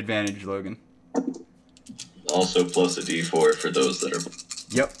do get advantage, Logan. Also plus a d4 for those that are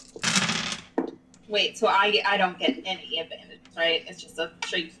Yep. Wait, so I don't get any advantage, right? It's just a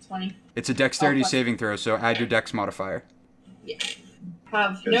straight 20. It's a dexterity saving throw, so add your dex modifier. Yeah.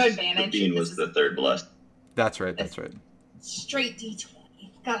 Have no advantage. Sabine was the third blessed. That's right, that's right. Straight D20.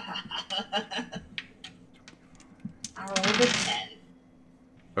 I rolled a 10.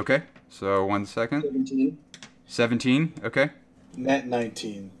 Okay, so 1 second. 17. 17, okay. Net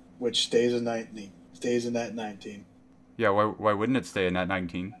 19, which stays in 19. Stays in that 19. Yeah, why wouldn't it stay in that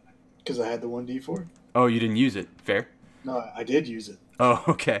 19? Because I had the 1d4. Oh, you didn't use it. Fair. No, I did use it. Oh,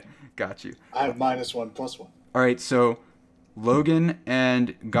 okay. Got you. I have -1 +1. All right, so Logan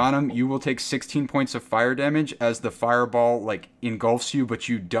and Ghanem, you will take 16 points of fire damage as the fireball engulfs you, but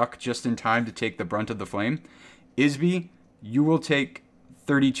you duck just in time to take the brunt of the flame. Isby, you will take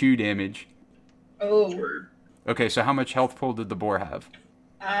 32 damage. Oh. Okay, so how much health pool did the boar have?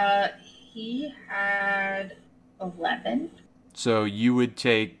 He had 11. So you would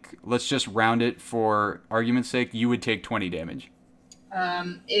take, let's just round it for argument's sake, you would take 20 damage.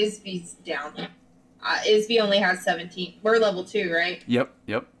 Isby's down. Isby only has 17. We're level 2, right? Yep.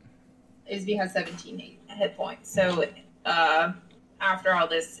 Isby has 17 hit points. So, after all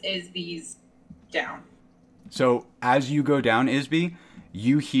this, Isby's down. So as you go down, Isby,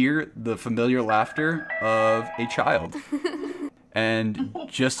 you hear the familiar laughter of a child. And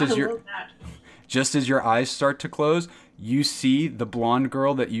just as your eyes start to close, you see the blonde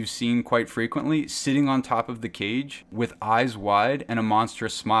girl that you've seen quite frequently sitting on top of the cage with eyes wide and a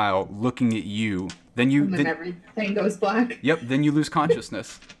monstrous smile looking at you. Then everything goes black. Yep, then you lose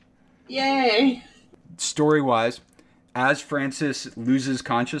consciousness. Yay. Story-wise, as Francis loses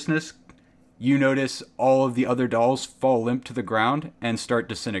consciousness, you notice all of the other dolls fall limp to the ground and start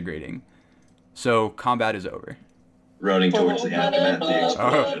disintegrating. So combat is over. Running towards the aftermath.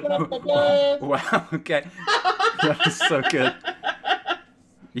 Oh. Wow, okay. That was so good.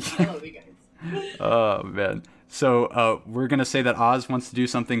 I love you guys. Oh, man. So we're going to say that Oz wants to do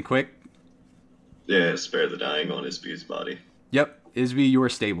something quick. Yeah, spare the dying on Isby's body. Yep, Isby, you are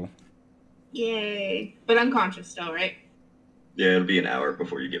stable. Yay. But unconscious still, right? Yeah, it'll be an hour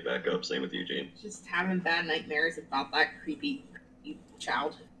before you get back up. Same with Eugene. Just having bad nightmares about that creepy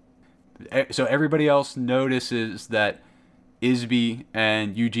child. So everybody else notices that Isby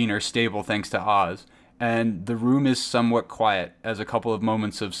and Eugene are stable thanks to Oz, and the room is somewhat quiet as a couple of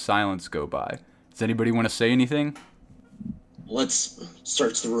moments of silence go by. Does anybody want to say anything? Let's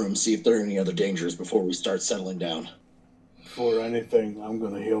search the room, see if there are any other dangers before we start settling down. For anything, I'm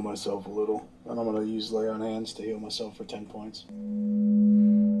going to heal myself a little. And I'm going to use Lay on Hands to heal myself for 10 points.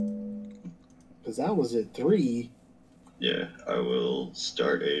 Because that was at 3. Yeah, I will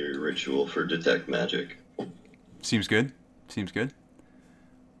start a ritual for Detect Magic. Seems good.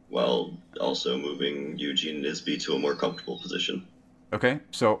 While also moving Eugene and Isby to a more comfortable position. Okay,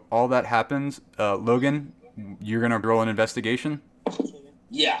 so all that happens. Logan, you're going to roll an investigation?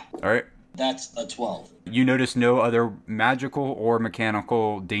 Yeah. All right. That's a 12. You notice no other magical or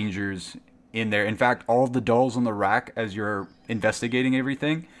mechanical dangers in there. In fact, all of the dolls on the rack, as you're investigating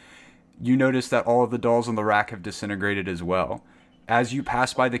everything, you notice that all of the dolls on the rack have disintegrated as well. As you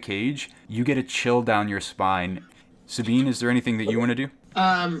pass by the cage, you get a chill down your spine. Sabine, is there anything that you want to do?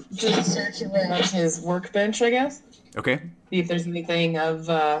 Just search around his workbench, I guess. Okay. See if there's anything of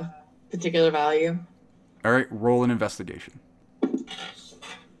particular value. All right, roll an investigation.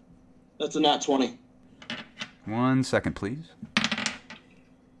 That's a nat 20. 1 second, please.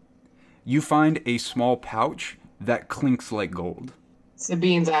 You find a small pouch that clinks like gold.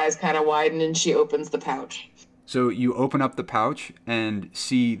 Sabine's eyes kind of widen and she opens the pouch. So you open up the pouch and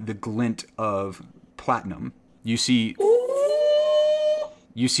see the glint of platinum. You see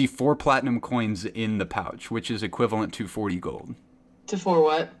 4 platinum coins in the pouch, which is equivalent to 40 gold. To 4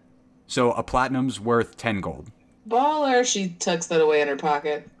 what? So a platinum's worth 10 gold. Baller. She tucks that away in her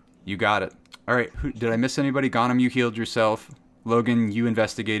pocket. You got it. All right, did I miss anybody? Ghanem, you healed yourself. Logan, you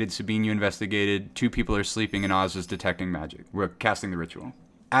investigated. Sabine, you investigated. 2 people are sleeping, and Oz is detecting magic. We're casting the ritual.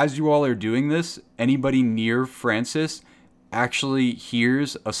 As you all are doing this, anybody near Francis actually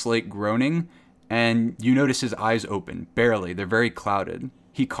hears a slight groaning, and you notice his eyes open, barely. They're very clouded.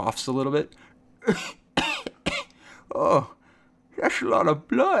 He coughs a little bit. Oh, that's a lot of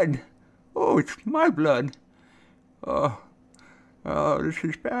blood. Oh, it's my blood. Oh, this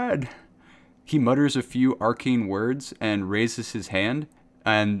is bad. He mutters a few arcane words and raises his hand,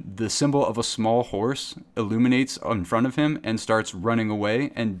 and the symbol of a small horse illuminates in front of him and starts running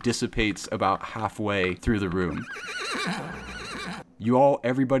away and dissipates about halfway through the room.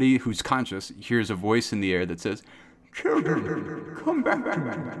 Everybody who's conscious hears a voice in the air that says, "Children, come back to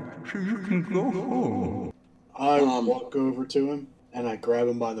me so you can go home." I walk over to him and I grab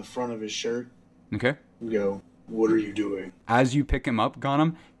him by the front of his shirt. Okay. And go, what are you doing? As you pick him up,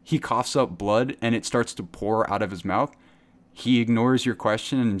 Ghanem, he coughs up blood and it starts to pour out of his mouth. He ignores your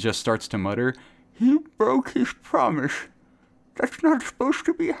question and just starts to mutter, "He broke his promise. That's not supposed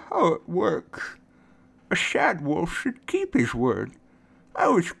to be how it works. A sad wolf should keep his word. I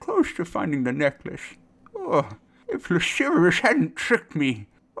was close to finding the necklace. Oh, if Lascivicus hadn't tricked me.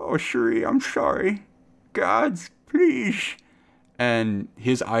 Oh, Shuri, I'm sorry. Gods, please." And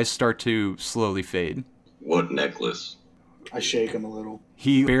his eyes start to slowly fade. What necklace? I shake him a little.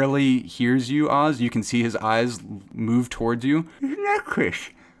 He barely hears you, Oz. You can see his eyes move towards you. His necklace.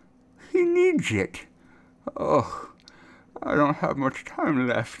 He needs it. Oh, I don't have much time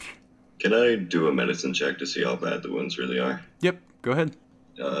left. Can I do a medicine check to see how bad the wounds really are? Yep, go ahead.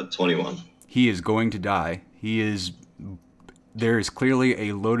 21. He is going to die. There is clearly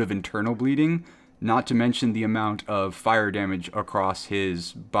a load of internal bleeding, not to mention the amount of fire damage across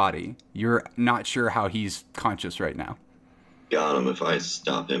his body. You're not sure how he's conscious right now. Got him. If I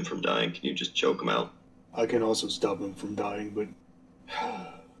stop him from dying, can you just choke him out? I can also stop him from dying, but...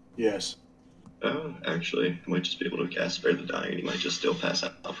 yes. Oh, actually, I might just be able to cast Spare the Dying, and he might just still pass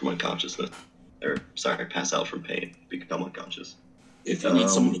out from unconsciousness. Pass out from pain, become unconscious. If you need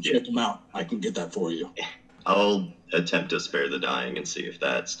someone to choke him out, I can get that for you. I'll attempt to Spare the Dying and see if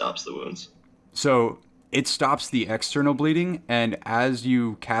that stops the wounds. So it stops the external bleeding, and as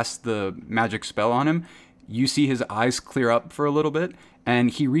you cast the magic spell on him, you see his eyes clear up for a little bit,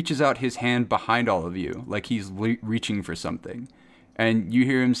 and he reaches out his hand behind all of you, like he's reaching for something. And you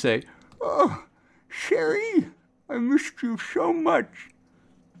hear him say, "Oh, Sherry, I missed you so much.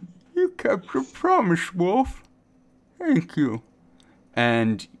 You kept your promise, Wolf. Thank you."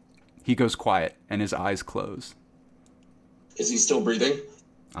 And he goes quiet, and his eyes close. Is he still breathing?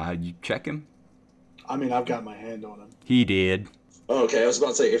 You check him. I mean, I've got my hand on him. He did. Oh, okay, I was about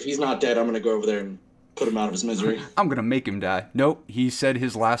to say, if he's not dead, I'm going to go over there and put him out of his misery. I'm going to make him die. Nope, he said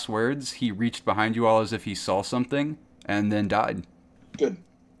his last words. He reached behind you all as if he saw something, and then died. Good.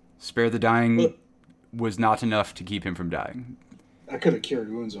 Spare the Dying was not enough to keep him from dying. I could have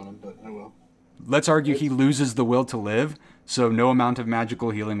cured wounds on him, but I will. Let's argue he loses the will to live, so no amount of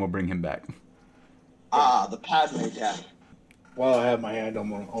magical healing will bring him back. Ah, the Padme cat. While I have my hand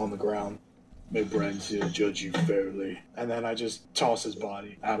on the ground, may Branzia judge you fairly. And then I just toss his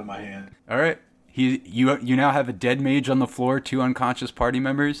body out of my hand. All right. You now have a dead mage on the floor, 2 unconscious party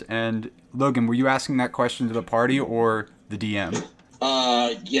members, and Logan, were you asking that question to the party or the DM?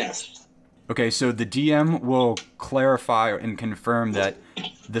 Yes. Okay, so the DM will clarify and confirm that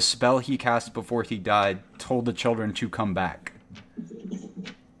the spell he cast before he died told the children to come back.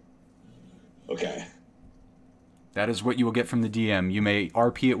 Okay. That is what you will get from the DM. You may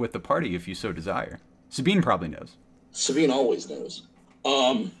RP it with the party if you so desire. Sabine probably knows. Sabine always knows.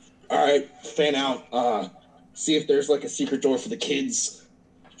 Alright, fan out. See if there's like a secret door for the kids.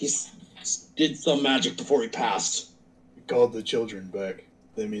 He did some magic before he passed. He called the children back.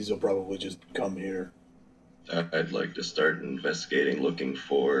 That means they'll probably just come here. I'd like to start investigating, looking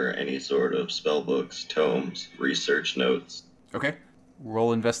for any sort of spell books, tomes, research notes. Okay.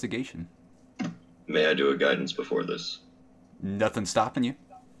 Roll investigation. May I do a guidance before this? Nothing stopping you.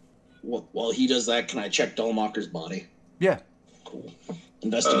 While he does that, can I check Dullmacher's body? Yeah. Cool.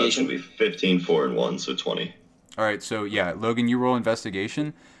 Investigation? It's going to be 15, 4, and 1, so 20. All right, so yeah, Logan, you roll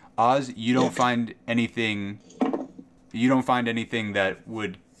investigation. Oz, you don't find anything. You don't find anything that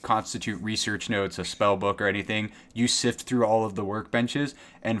would constitute research notes, a spell book, or anything. You sift through all of the workbenches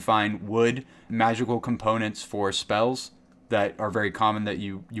and find wood, magical components for spells that are very common that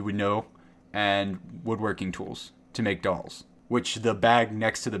you would know, and woodworking tools to make dolls, which the bag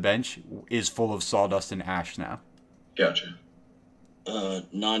next to the bench is full of sawdust and ash now. Gotcha.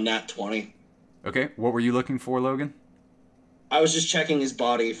 Non-nat 20. Okay, what were you looking for, Logan? I was just checking his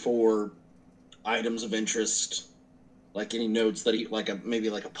body for items of interest, like any notes that he, maybe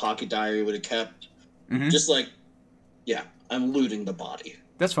a pocket diary would have kept. Mm-hmm. Just I'm looting the body.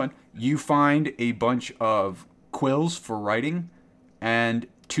 That's fine. You find a bunch of quills for writing, and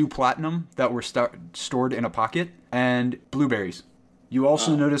 2 platinum that were stored in a pocket, and blueberries. You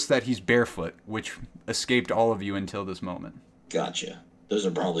also notice that he's barefoot, which escaped all of you until this moment. Gotcha. Those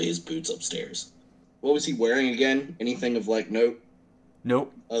are probably his boots upstairs. What was he wearing again? Anything of note?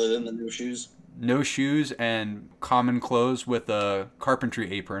 Nope. Other than the new shoes? No shoes and common clothes with a carpentry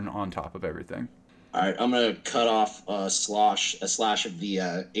apron on top of everything. Alright, I'm gonna cut off a slash of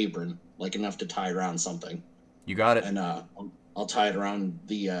the apron, enough to tie around something. You got it. And I'll tie it around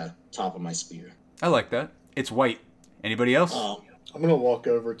the top of my spear. I like that. It's white. Anybody else? I'm gonna walk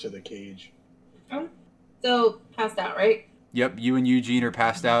over to the cage. So, passed out, right? Yep, you and Eugene are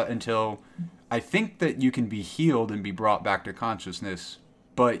passed out until I think that you can be healed and be brought back to consciousness,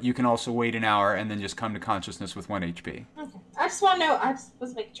 but you can also wait an hour and then just come to consciousness with 1 HP. Okay. I just want to know. I just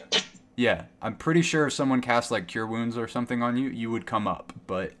was making sure. Yeah, I'm pretty sure if someone cast like Cure Wounds or something on you, you would come up,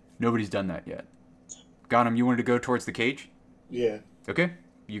 but nobody's done that yet. Got him. You wanted to go towards the cage? Yeah. Okay,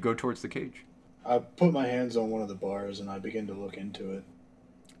 you go towards the cage. I put my hands on one of the bars and I begin to look into it.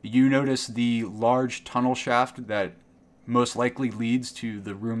 You notice the large tunnel shaft that most likely leads to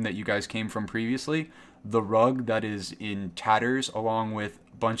the room that you guys came from previously, the rug that is in tatters along with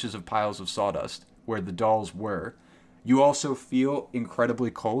bunches of piles of sawdust where the dolls were. You also feel incredibly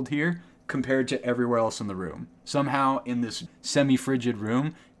cold here compared to everywhere else in the room. Somehow in this semi-frigid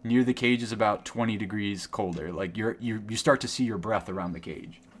room, near the cage is about 20 degrees colder. Like you start to see your breath around the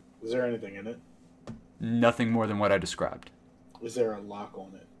cage. Is there anything in it? Nothing more than what I described. Is there a lock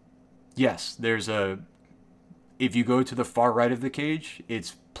on it? Yes, there's a... If you go to the far right of the cage,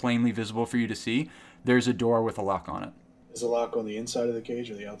 it's plainly visible for you to see. There's a door with a lock on it. Is the lock on the inside of the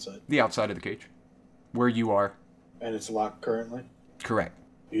cage or the outside? The outside of the cage. Where you are. And it's locked currently? Correct.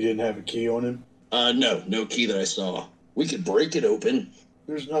 You didn't have a key on him? No key that I saw. We could break it open.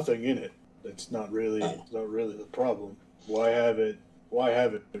 There's nothing in it. It's not really the problem. Why have it? Why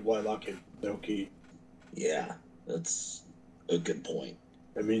lock it? No key. Yeah, that's a good point.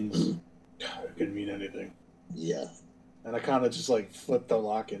 It means it could mean anything. Yeah. And I kind of just like flip the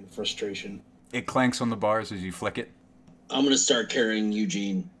lock in frustration. It clanks on the bars as you flick it. I'm gonna start carrying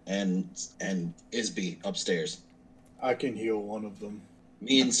Eugene and Isby upstairs. I can heal one of them.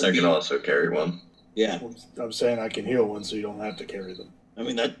 Me and I Sabine. can also carry one. Yeah. I'm saying I can heal one so you don't have to carry them. I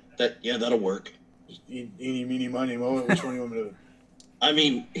mean that'll work. Just eeny, meeny, miny, moe. Which one do you want me to do? I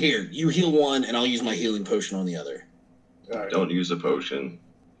mean, here, you heal one and I'll use my healing potion on the other. All right. Don't use a potion.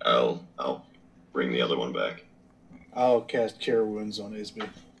 I'll bring the other one back. I'll cast Cure Wounds on Isby.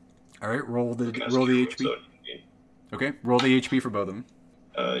 All right, roll the Cast HP. so Okay, roll the HP for both of them.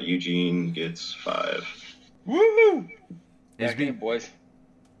 Eugene gets 5. Woo! Back Isby? in, boys.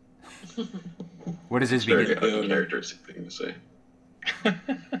 What does It's Isby very get? uncharacteristic thing to say.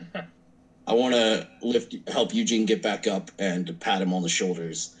 I want to help Eugene get back up and pat him on the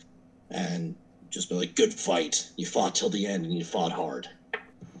shoulders and just be like, good fight. You fought till the end and you fought hard.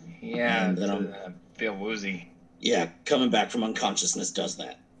 Yeah, And then feel woozy. Yeah, coming back from unconsciousness does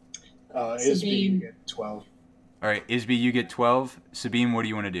that. Isby, Sabine. you get 12. All right, Isby, you get 12. Sabine, what do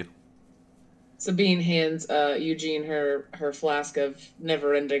you want to do? Sabine hands Eugene her flask of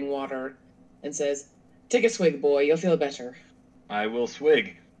never-ending water and says, "Take a swig, boy. You'll feel better." I will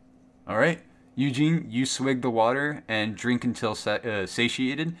swig. All right, Eugene, you swig the water and drink until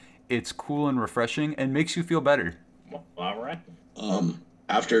satiated. It's cool and refreshing and makes you feel better. Well, all right.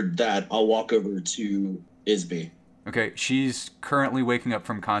 After that, I'll walk over to Isby. Okay, she's currently waking up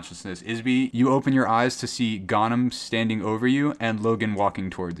from consciousness. Isby, you open your eyes to see Ghanem standing over you and Logan walking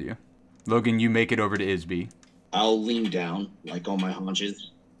towards you. Logan, you make it over to Isby. I'll lean down, like on my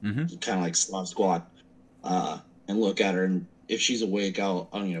haunches, kind of like Slav squat, and look at her. And if she's awake, I'll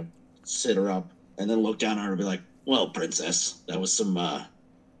sit her up and then look down at her and be like, "Well, princess, that was some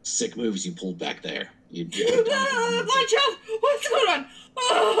sick moves you pulled back there. My child, what's going on?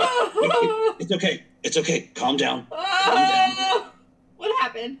 It's okay. Calm down. What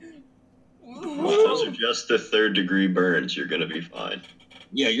happened? Those are just the 3rd-degree burns. You're gonna be fine.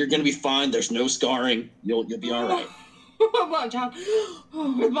 Yeah, you're gonna be fine. There's no scarring. You'll be all right. Come on, child.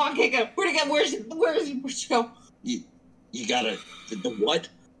 Where's Mom can't go? Where'd it go? Where'd she go? You gotta the what?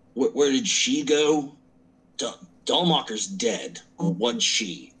 Where did she go? Dollmacher's dead. Or was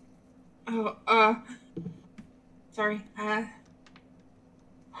she? Sorry.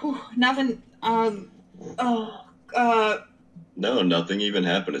 Nothing. No, nothing even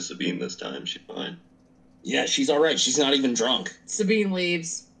happened to Sabine this time. She's fine. Yeah, she's all right. She's not even drunk. Sabine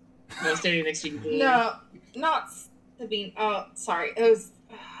leaves while standing next to Eugene. No, not Sabine. Oh, sorry. It was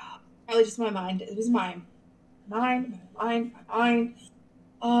probably just my mind. It was my mind.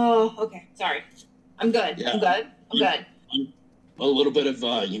 Oh, okay. Sorry. I'm good. Yeah. I'm good. A little bit of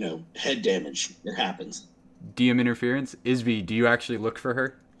head damage. It happens. DM interference. Isby, do you actually look for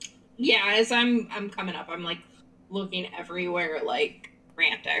her? Yeah, as I'm coming up, I'm like looking everywhere, like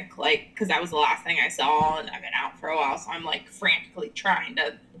frantic, like because that was the last thing I saw, and I've been out for a while, so I'm like frantically trying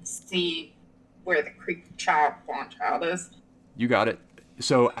to see where the creepy child is. You got it.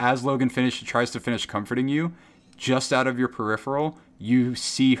 So as Logan tries to finish comforting you, just out of your peripheral, you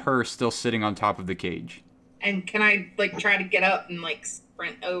see her still sitting on top of the cage. And can I like try to get up and like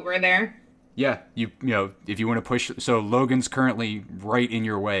sprint over there? Yeah, you know, if you want to push, so Logan's currently right in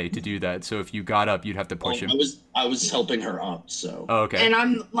your way to do that. So if you got up, you'd have to push him. I was helping her up, so. Oh, okay. And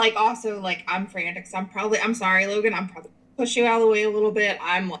I'm like also like I'm frantic. So I'm sorry, Logan. I'm probably push you out of the way a little bit.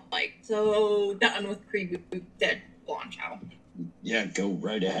 I'm like so done with pre-boot dead blonde chow. Yeah, go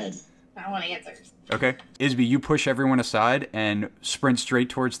right ahead. I want answers. Okay, Isby, you push everyone aside and sprint straight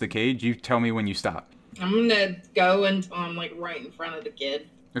towards the cage. You tell me when you stop. I'm gonna go until I'm like right in front of the kid.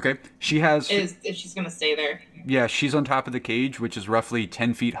 Okay, she has. If she's gonna stay there. Yeah, she's on top of the cage, which is roughly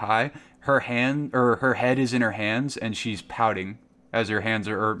 10 feet high. Her head is in her hands, and she's pouting as her hands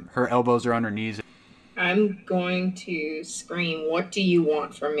or her elbows are on her knees. I'm going to scream, "What do you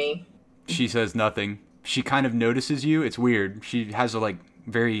want from me?" She says nothing. She kind of notices you. It's weird. She has a like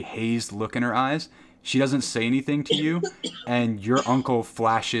very hazed look in her eyes. She doesn't say anything to you, and your uncle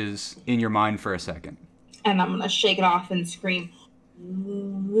flashes in your mind for a second. And I'm gonna shake it off and scream,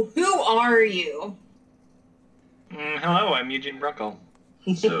 "Who are you?" Hello, I'm Eugene Bruckle.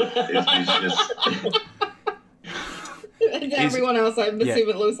 So Isby's just And everyone else, I'm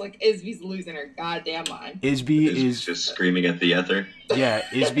assuming, looks like Isby's losing her goddamn mind. Isby Isby's is just screaming at the ether. Yeah,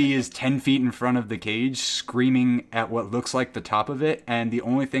 Isby is 10 feet in front of the cage, screaming at what looks like the top of it, and the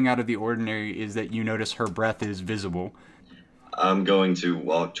only thing out of the ordinary is that you notice her breath is visible. I'm going to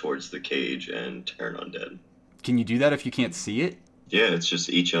walk towards the cage and turn undead. Can you do that if you can't see it? Yeah, it's just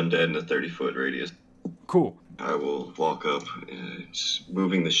each undead in a 30-foot radius. Cool. I will walk up,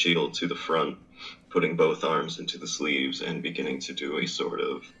 moving the shield to the front, putting both arms into the sleeves, and beginning to do a sort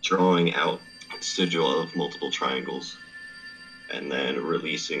of drawing out sigil of multiple triangles, and then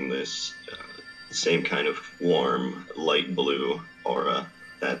releasing this same kind of warm, light blue aura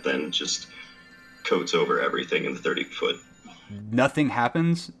that then just coats over everything in the 30-foot. Nothing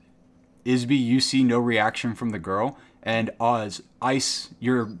happens. Isby, you see no reaction from the girl, and Oz, ice,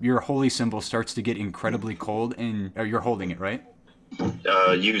 your holy symbol starts to get incredibly cold, and you're holding it, right?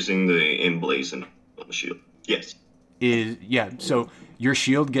 Using the emblazoned shield. Yes. So your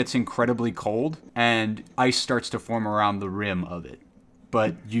shield gets incredibly cold, and ice starts to form around the rim of it.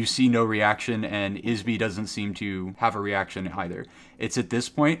 But you see no reaction, and Isby doesn't seem to have a reaction either. It's at this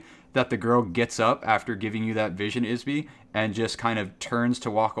point that the girl gets up after giving you that vision, Isby, and just kind of turns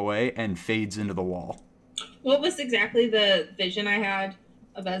to walk away and fades into the wall. What was exactly the vision I had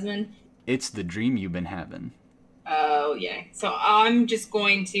of Esmond? It's the dream you've been having. Oh, yeah. So I'm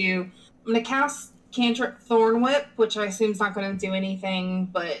going to cast Cantrip Thorn Whip, which I assume is not going to do anything,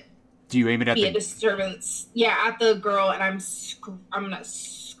 but do you aim it at a disturbance. Yeah, at the girl, and I'm going to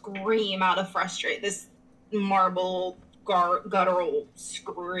scream out of frustration. This marble guttural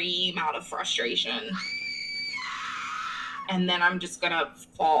scream out of frustration. And then I'm just going to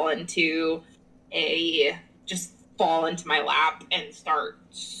fall into my lap and start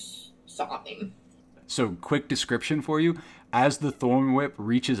sobbing. So, quick description for you. As the thorn whip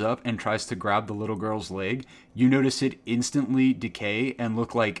reaches up and tries to grab the little girl's leg, you notice it instantly decay and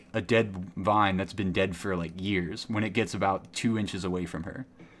look like a dead vine that's been dead for like years when it gets about 2 inches away from her.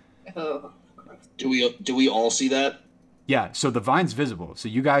 Oh. Do we all see that? Yeah, so the vine's visible. So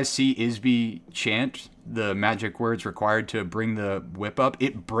you guys see Isby chant the magic words required to bring the whip up.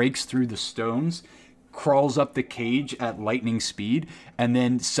 It breaks through the stones, crawls up the cage at lightning speed, and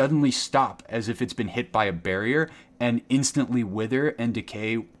then suddenly stop as if it's been hit by a barrier and instantly wither and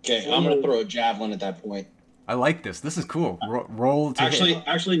decay. Okay, I'm going to throw a javelin at that point. I like this. This is cool. Roll to hit.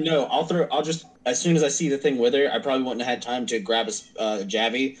 Actually, no. I'll just, as soon as I see the thing wither, I probably wouldn't have had time to grab a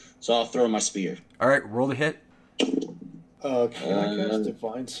javi, so I'll throw my spear. All right, roll to hit. Can I cast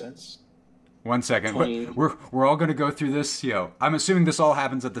Divine Sense? 1 second. We're all going to go through this. I'm assuming this all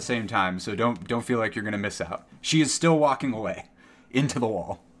happens at the same time, so don't feel like you're going to miss out. She is still walking away into the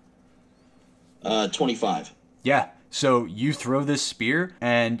wall. 25. Yeah. So you throw this spear,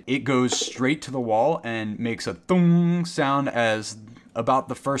 and it goes straight to the wall and makes a thung sound as about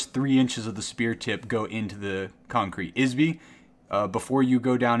the first 3 inches of the spear tip go into the concrete. Isby, before you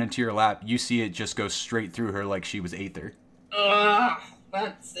go down into your lap, you see it just go straight through her like she was Aether.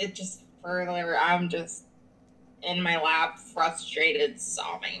 That's it. Just further, I'm just in my lap, frustrated,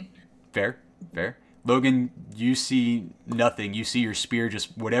 sobbing. Fair. Logan, you see nothing. You see your spear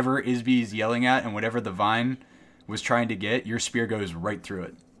just whatever Isby's yelling at and whatever the vine was trying to get, your spear goes right through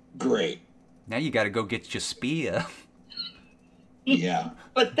it. Great. Now you got to go get your spear. Yeah.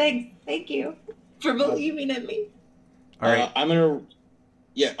 But thank you for believing in me. All right.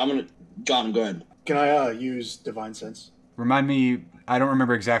 John, go ahead. Can I use Divine Sense? Remind me, I don't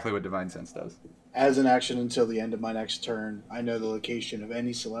remember exactly what Divine Sense does. As an action until the end of my next turn, I know the location of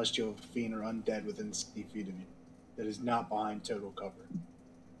any celestial, fiend, or undead within 60 feet of you that is not behind total cover.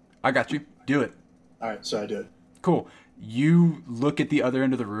 I got you. Do it. All right, so I do it. Cool. You look at the other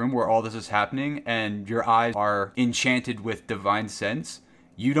end of the room where all this is happening, and your eyes are enchanted with divine sense.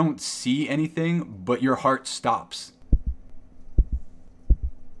 You don't see anything, but your heart stops.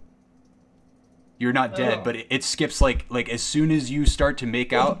 You're not dead, but it skips like as soon as you start to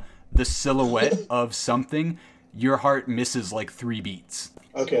make out the silhouette of something, your heart misses like 3 beats.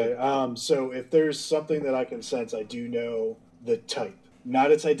 Okay, so if there's something that I can sense, I do know the type.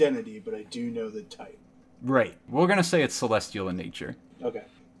 Not its identity, but I do know the type. Right. We're going to say it's celestial in nature. Okay.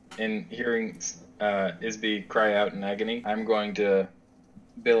 And hearing Isby cry out in agony, I'm going to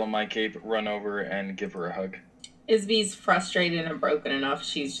bail on my cape, run over, and give her a hug. Isby's frustrated and broken enough.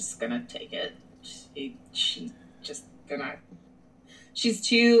 She's just gonna take it. She's just gonna. She's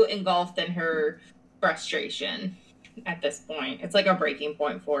too engulfed in her frustration at this point. It's like a breaking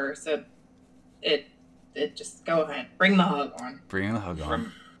point for her. So it just go ahead. Bring the hug on. Bring the hug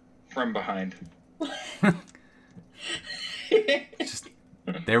on. From behind.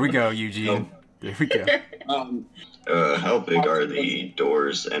 There we go, Eugene. There we go. How big are the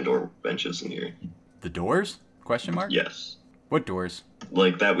doors and/or benches in here? The doors? Question mark? Yes. What doors?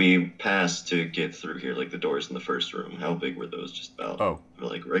 Like that we passed to get through here, like the doors in the first room. How big were those? Just about? Oh.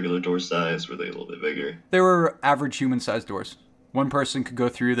 Like regular door size? Were they a little bit bigger? They were average human-sized doors. One person could go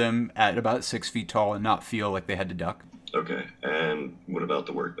through them at about 6 feet tall and not feel like they had to duck. Okay, and what about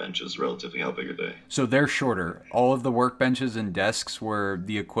the workbenches? Relatively, how big are they? So they're shorter. All of the workbenches and desks were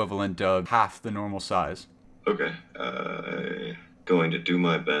the equivalent of half the normal size. Okay, going to do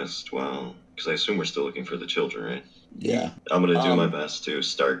my best because I assume we're still looking for the children, right? Yeah. I'm going to do my best to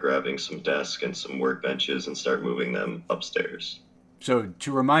start grabbing some desks and some workbenches and start moving them upstairs. So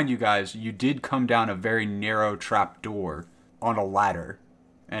to remind you guys, you did come down a very narrow trap door on a ladder,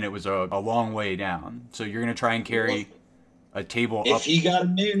 and it was a long way down. So you're going to try and carry a table up. If he got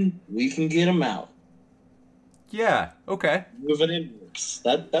him in, we can get him out. Yeah, okay. Moving in works.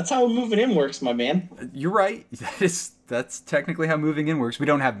 That's how moving in works, my man. You're right. That's technically how moving in works. We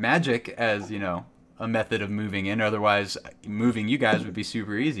don't have magic as, a method of moving in. Otherwise, moving you guys would be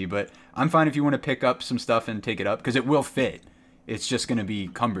super easy. But I'm fine if you want to pick up some stuff and take it up, because it will fit. It's just going to be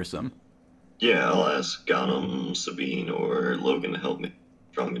cumbersome. Yeah, I'll ask Gotham, Sabine, or Logan to help me.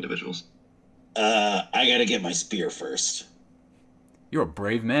 Strong individuals. I gotta get my spear first. You're a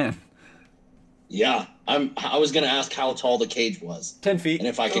brave man. Yeah, I was gonna ask how tall the cage was. 10 feet. And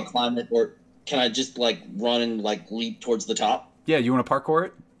if I could climb it, or can I just run and leap towards the top? Yeah, you want to parkour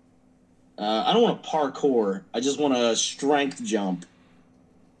it? I don't want to parkour. I just want to strength jump.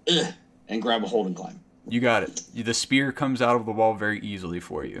 And grab a hold and climb. You got it. The spear comes out of the wall very easily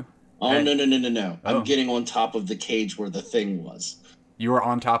for you. Oh, no. Oh. I'm getting on top of the cage where the thing was. You are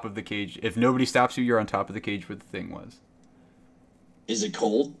on top of the cage. If nobody stops you, you're on top of the cage where the thing was. Is it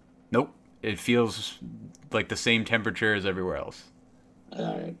cold? Nope. It feels like the same temperature as everywhere else.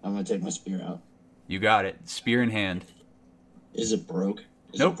 Alright, I'm gonna take my spear out. You got it. Spear in hand. Is it broke?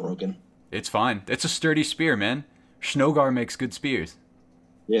 Nope. It broken? It's fine. It's a sturdy spear, man. Schnoggar makes good spears.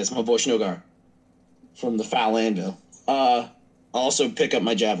 Yeah, it's my boy Schnoggar. From the Foul Anvil. I'll also pick up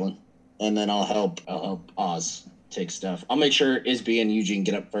my javelin. And then I'll help Oz take stuff. I'll make sure Isby and Eugene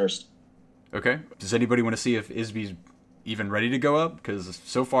get up first. Okay. Does anybody want to see if Isby's even ready to go up? Because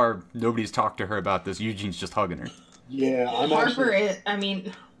so far, nobody's talked to her about this. Eugene's just hugging her. Yeah, I'm Harper is. I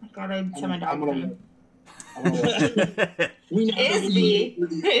mean, oh my God, I said my dog.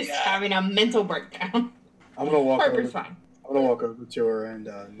 Isby is having a mental breakdown. I'm gonna walk Harper's over. fine. I'm gonna walk over to her and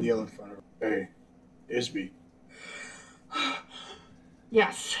kneel in front of her. Hey, Isby.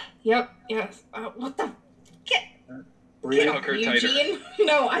 Yes. Yep. Yes. What the? Breathe. Hug her tighter. Eugene?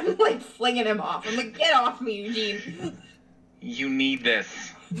 No, I'm flinging him off. I'm get off me, Eugene. You need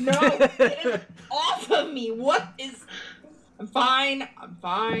this. No, get it off of me. What is? I'm fine.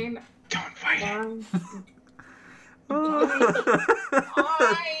 Don't fight it.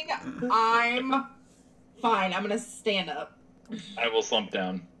 I'm fine. I'm gonna stand up. I will slump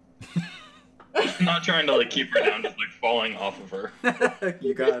down. I'm not trying to keep her down, just falling off of her.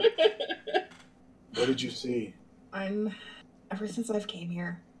 You got it. What did you see? Ever since I've came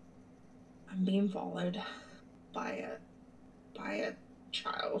here, I'm being followed by a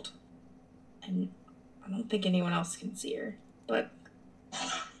child, and I don't think anyone else can see her, but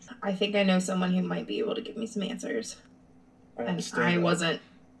I think I know someone who might be able to give me some answers. And I wasn't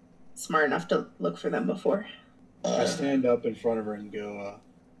smart enough to look for them before. I stand up in front of her and go,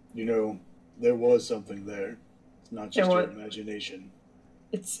 there was something there. It's not just your imagination.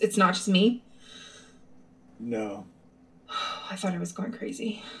 It's not just me? No. I thought I was going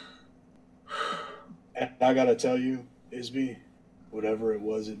crazy. And I gotta tell you, Isby, Whatever it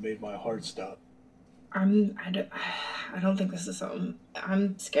was, it made my heart stop. I don't think this is something.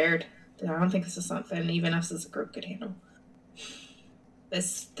 I'm scared. I don't think this is something even us as a group could handle.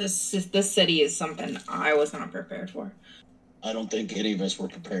 This city is something I was not prepared for. I don't think any of us were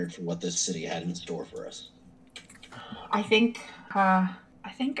prepared for what this city had in store for us. I think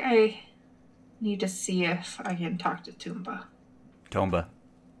I need to see if I can talk to Tomba. Tomba.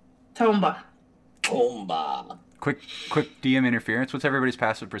 Quick DM interference. What's everybody's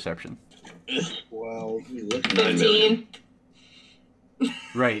passive perception? 12. 15.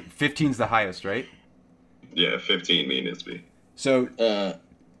 Right, 15's the highest, right? Yeah, 15 me needs to be. So,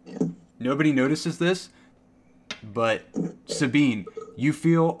 nobody notices this, but Sabine, you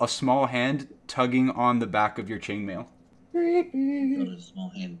feel a small hand tugging on the back of your chainmail. Not a small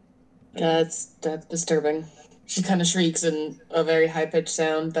hand. That's disturbing. She kind of shrieks in a very high-pitched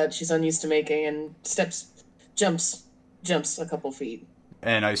sound that she's unused to making and jumps a couple feet.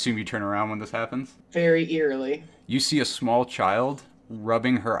 And I assume you turn around when this happens? Very eerily. You see a small child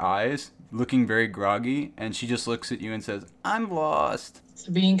rubbing her eyes, looking very groggy, and she just looks at you and says, "I'm lost."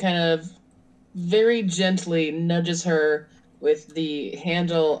 Sabine kind of very gently nudges her with the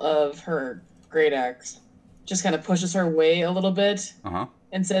handle of her great axe. Just kind of pushes her away a little bit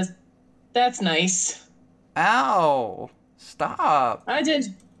and says, "That's nice." Ow! Stop! I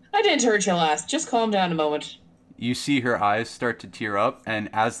didn't hurt you last. Just calm down a moment. You see her eyes start to tear up, and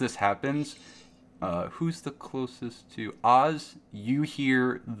as this happens, who's the closest to Oz? You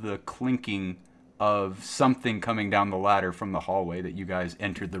hear the clinking of something coming down the ladder from the hallway that you guys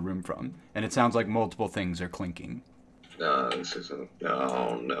entered the room from, and it sounds like multiple things are clinking. This isn't.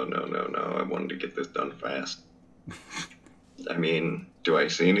 Oh, no. I wanted to get this done fast. I mean, do I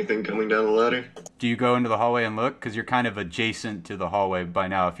see anything coming down the ladder? Do you go into the hallway and look? Because you're kind of adjacent to the hallway by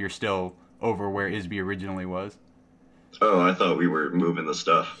now if you're still over where Isby originally was. Oh, I thought we were moving the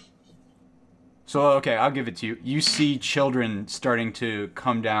stuff. So, okay, I'll give it to you. You see children starting to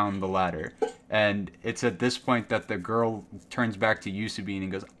come down the ladder. And it's at this point that the girl turns back to you, Sabine,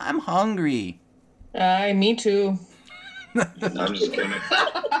 and goes, "I'm hungry." Me too. I'm just kidding.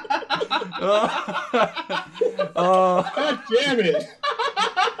 Oh. God damn it!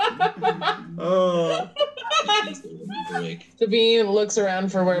 Oh. Sabine looks around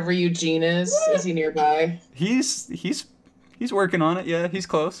for wherever Eugene is. Is he nearby? He's working on it, yeah, he's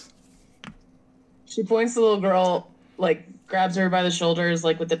close. She points the little girl, grabs her by the shoulders,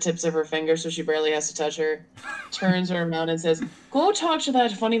 with the tips of her fingers so she barely has to touch her, turns her around and says, "Go talk to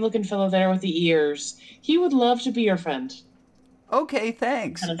that funny-looking fellow there with the ears. He would love to be your friend." Okay,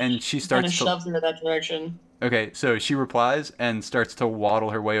 thanks. And she starts to shoves her in that direction. Okay, so she replies and starts to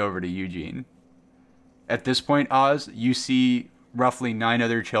waddle her way over to Eugene. At this point, Oz, you see roughly 9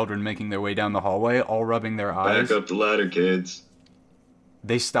 other children making their way down the hallway, all rubbing their eyes. Back up the ladder, kids.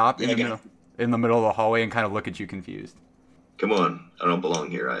 They stop in the middle of the hallway and kind of look at you confused. Come on, I don't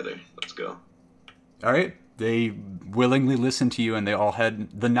belong here either. Let's go. All right. They willingly listen to you, and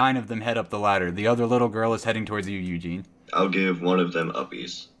the 9 of them head up the ladder. The other little girl is heading towards you, Eugene. I'll give one of them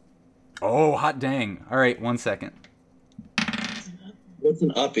uppies. Oh, hot dang. All right, 1 second. What's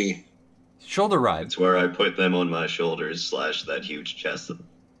an uppie? Shoulder ride. It's where I put them on my shoulders / that huge chest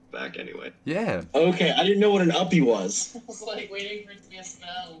back anyway. Yeah. Okay, I didn't know what an uppie was. I was waiting for it to be a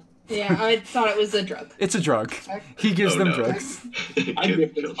spell. Yeah, I thought it was a drug. It's a drug. He gives them drugs. I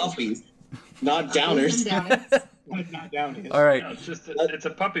give them uppies, not downers. Not downers. All right. No, it's a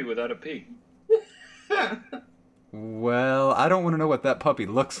puppy without a P. Well, I don't want to know what that puppy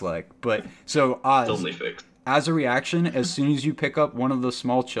looks like, but so Oz, It's only fixed. As a reaction, as soon as you pick up one of the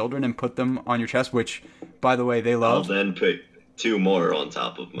small children and put them on your chest, which, by the way, they love. I'll then put 2 more on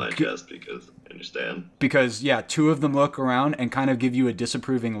top of my chest because I understand. Because, yeah, 2 of them look around and kind of give you a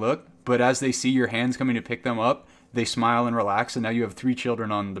disapproving look, but as they see your hands coming to pick them up, they smile and relax, and now you have 3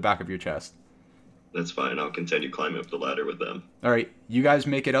 children on the back of your chest. That's fine. I'll continue climbing up the ladder with them. All right, you guys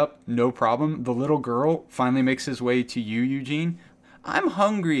make it up, no problem. The little girl finally makes his way to you, Eugene. "I'm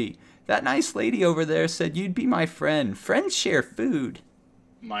hungry. That nice lady over there said you'd be my friend. Friends share food."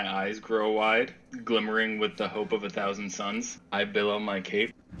 My eyes grow wide, glimmering with the hope of 1,000 suns. I billow my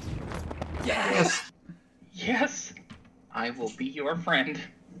cape. Yes! Yes! I will be your friend.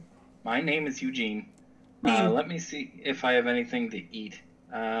 My name is Eugene. Let me see if I have anything to eat.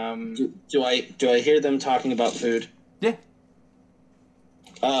 Do I hear them talking about food? Yeah.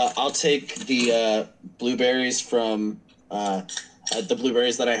 I'll take the blueberries from the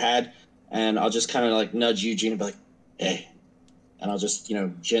blueberries that I had, and I'll just kind of nudge Eugene and be like, "Hey," and I'll just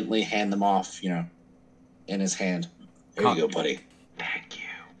gently hand them off, in his hand. Here you go, buddy. Thank you.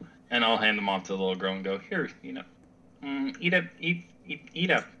 And I'll hand them off to the little girl and go, "Here, Eat up.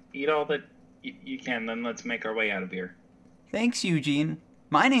 Eat all that you can. Then let's make our way out of here. Thanks, Eugene.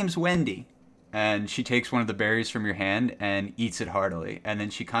 My name's Wendy. And she takes one of the berries from your hand and eats it heartily. And then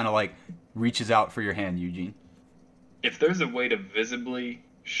she kind of like reaches out for your hand, Eugene. If there's a way to visibly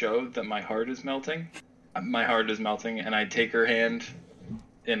show that my heart is melting, and I take her hand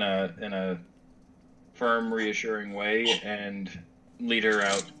in a firm, reassuring way and lead her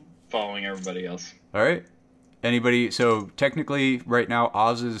out, following everybody else. All right. Anybody? So technically, right now,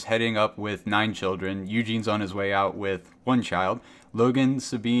 Oz is heading up with 9 children. Eugene's on his way out with 1 child. Logan,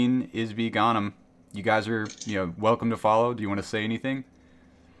 Sabine, Isby, Ghanem. You guys are, welcome to follow. Do you want to say anything?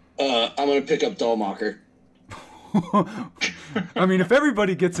 I'm gonna pick up Dollmacher. I mean, if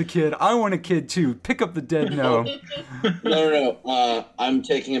everybody gets a kid, I want a kid too. Pick up the dead. No. No. I'm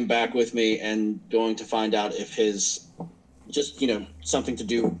taking him back with me and going to find out if his, just something to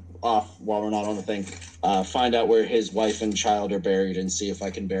do off while we're not on the thing. Find out where his wife and child are buried and see if I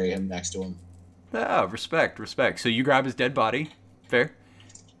can bury him next to him. Ah, respect. So you grab his dead body. Fair.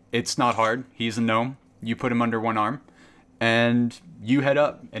 It's not hard. He's a gnome. You put him under one arm, and you head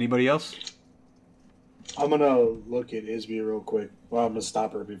up. Anybody else? I'm gonna look at Isby real quick. Well, I'm gonna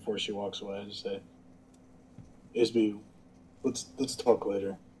stop her before she walks away. I just say, Isby, let's talk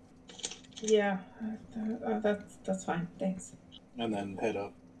later. Yeah, that's fine. Thanks. And then head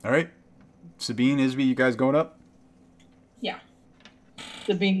up. All right. Sabine, Isby, you guys going up? Yeah.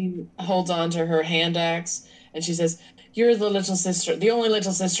 Sabine holds on to her hand axe and she says, "You're the little sister, the only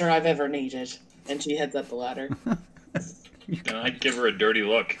little sister I've ever needed." And she heads up the ladder. And I give her a dirty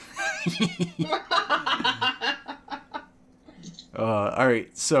look. All right.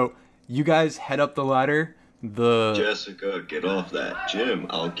 So you guys head up the ladder. Jessica, get off that. Jim,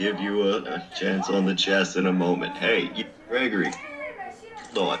 I'll give you a chance on the chest in a moment. Hey, Gregory.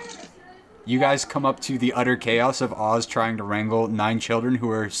 Hold on. You guys come up to the utter chaos of Oz trying to wrangle 9 children who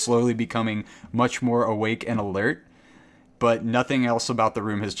are slowly becoming much more awake and alert. But nothing else about the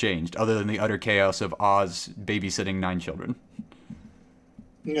room has changed other than the utter chaos of Oz babysitting 9 children.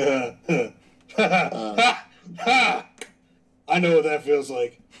 I know what that feels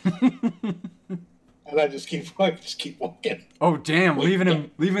like. And I just keep walking. Oh damn!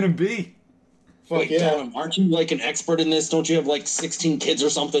 Leaving him be. Fuck Wait, yeah! Tom, aren't you like an expert in this? Don't you have like 16 kids or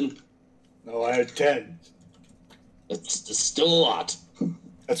something? No, I had 10. That's still a lot.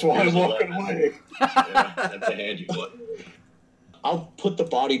 That's why I'm walking away. Yeah, that's a hand you put. I'll put the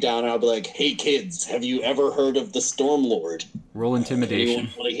body down and I'll be like, "Hey kids, have you ever heard of the Storm Lord? Roll intimidation.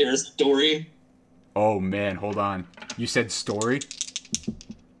 Anyone want to hear a story?" Oh man, hold on. You said story?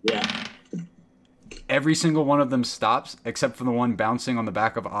 Yeah. Every single one of them stops, except for the one bouncing on the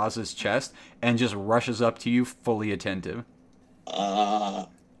back of Oz's chest, and just rushes up to you, fully attentive. All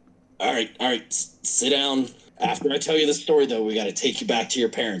right. Sit down. After I tell you the story, though, we got to take you back to your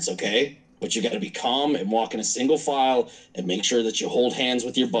parents, okay? But you got to be calm and walk in a single file and make sure that you hold hands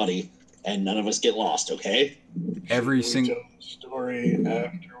with your buddy and none of us get lost, okay? Every Should we single tell the story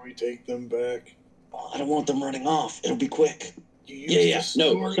after we take them back. I don't want them running off. It'll be quick. You use the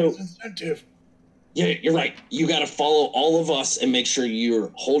No, story as incentive. Yeah, you're right. You got to follow all of us and make sure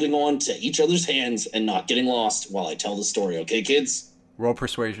you're holding on to each other's hands and not getting lost while I tell the story, okay, kids? roll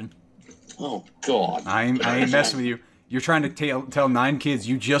persuasion. Oh, God. I ain't messing with you. You're trying to tell 9 kids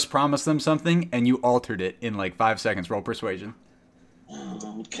you just promised them something, and you altered it in like 5 seconds. Roll persuasion.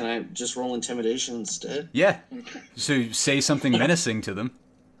 Can I just roll intimidation instead? Yeah. So say something menacing to them.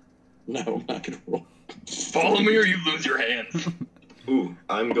 No, I'm not going to roll. Follow me or you lose your hand. Ooh,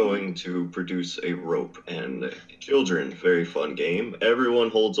 I'm going to produce a rope. And children, very fun game. Everyone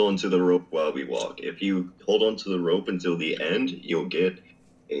holds on to the rope while we walk. If you hold on to the rope until the end, you'll get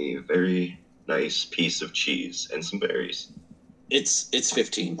a very nice piece of cheese and some berries. It's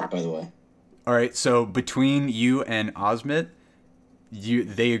 15, by the way. All right, so between you and Osmit,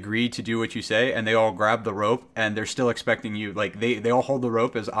 they agree to do what you say, and they all grab the rope, and they're still expecting you. Like they all hold the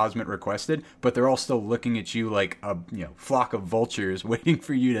rope as Osmit requested, but they're all still looking at you like a flock of vultures, waiting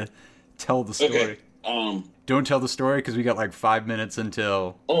for you to tell the story. Okay. Don't tell the story because we got like 5 minutes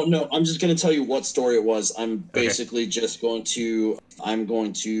until. Oh no, I'm just gonna tell you what story it was. I'm basically just going to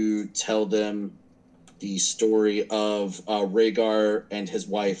tell them the story of Rhaegar and his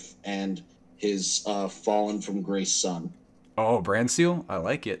wife and his fallen from grace son. Oh, Branseal? I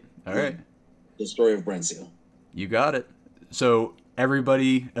like it. All right. The story of Branseal. You got it. So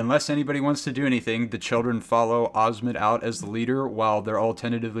everybody, unless anybody wants to do anything, the children follow Osmond out as the leader while they're all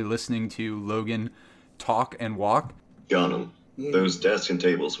tentatively listening to Logan talk and walk. Got 'em. Those desks and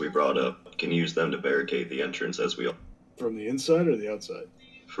tables we brought up, can use them to barricade the entrance as we all. From the inside or the outside?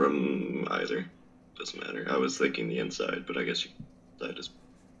 From either. Doesn't matter. I was thinking the inside, but I guess inside is.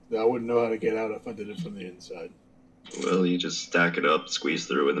 I wouldn't know how to get out if I did it from the inside. Well, you just stack it up, squeeze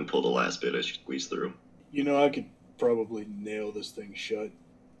through, and then pull the last bit as you squeeze through. You know, I could probably nail this thing shut.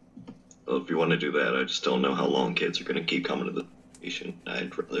 Well, if you want to do that, I just don't know how long kids are going to keep coming to the station.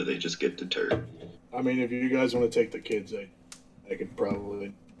 I'd rather they just get deterred. I mean, if you guys want to take the kids, I could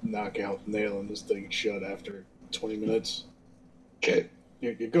probably knock out nailing this thing shut after 20 minutes. Okay.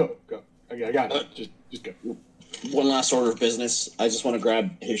 You go. I got it. Just go. One last order of business. I just want to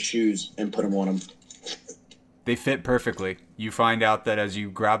grab his shoes and put them on him. They fit perfectly. You find out that as you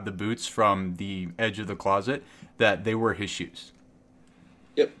grab the boots from the edge of the closet, that they were his shoes.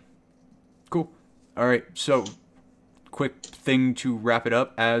 Yep. Cool. All right, so quick thing to wrap it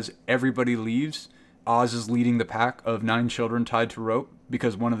up. As everybody leaves, Oz is leading the pack of 9 children tied to rope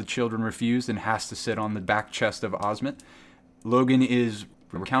because one of the children refused and has to sit on the back chest of Osmond. Logan is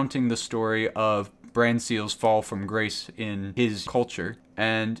recounting the story of Branseal's fall from grace in his culture,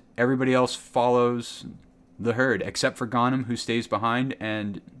 and everybody else follows the herd, except for Ghanem, who stays behind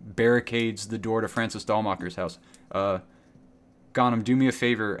and barricades the door to Francis Dahlmacher's house. Ghanem, do me a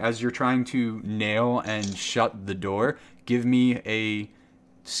favor. As you're trying to nail and shut the door, give me a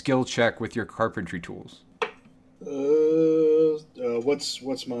skill check with your carpentry tools.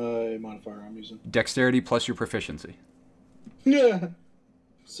 What's my modifier I'm using? Dexterity plus your proficiency. Yeah.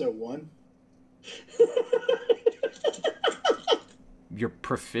 So 1. Your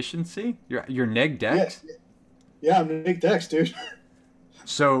proficiency? Your neg dex? Yeah, I'm Nick Dex, dude.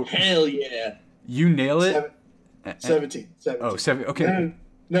 So Hell yeah. you nail it. 17. Oh, 7. Okay.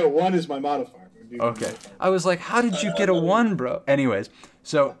 No, 1 is my modifier. Okay. I was like, how did you get a 1, bro? Anyways,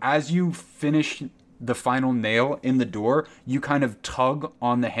 so as you finish the final nail in the door, you kind of tug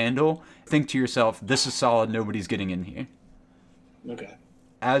on the handle. Think to yourself, this is solid. Nobody's getting in here. Okay.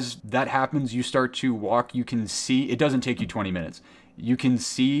 As that happens, you start to walk. You can see, it doesn't take you 20 minutes. You can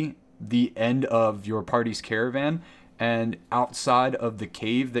see the end of your party's caravan, and outside of the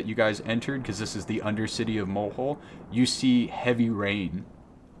cave that you guys entered, because this is the undercity of Molehole, you see heavy rain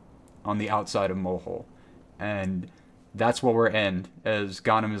on the outside of Molehole. And that's where we're end, as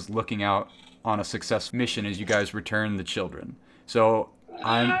Ghanem is looking out on a success mission as you guys return the children. So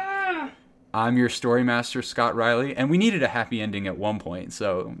I'm your story master, Scott Riley, and we needed a happy ending at one point,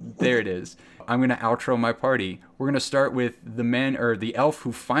 so there it is. I'm going to outro my party. We're going to start with the man, or the elf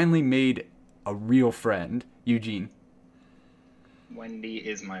who finally made a real friend, Eugene. Wendy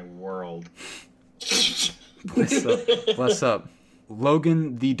is my world. Bless up.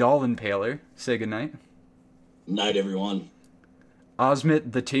 Logan, the doll impaler, say goodnight. Night, everyone.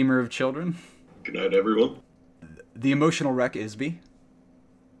 Osmit, the tamer of children. Good night, everyone. The emotional wreck, Isby.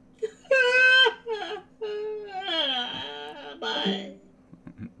 Bye.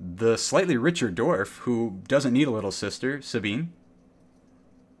 The slightly richer dwarf who doesn't need a little sister, Sabine.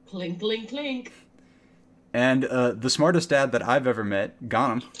 Clink, clink, clink. And the smartest dad that I've ever met,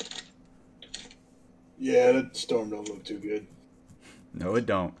 Ghanem. Yeah, that storm don't look too good. No, it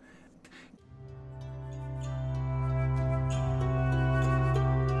don't.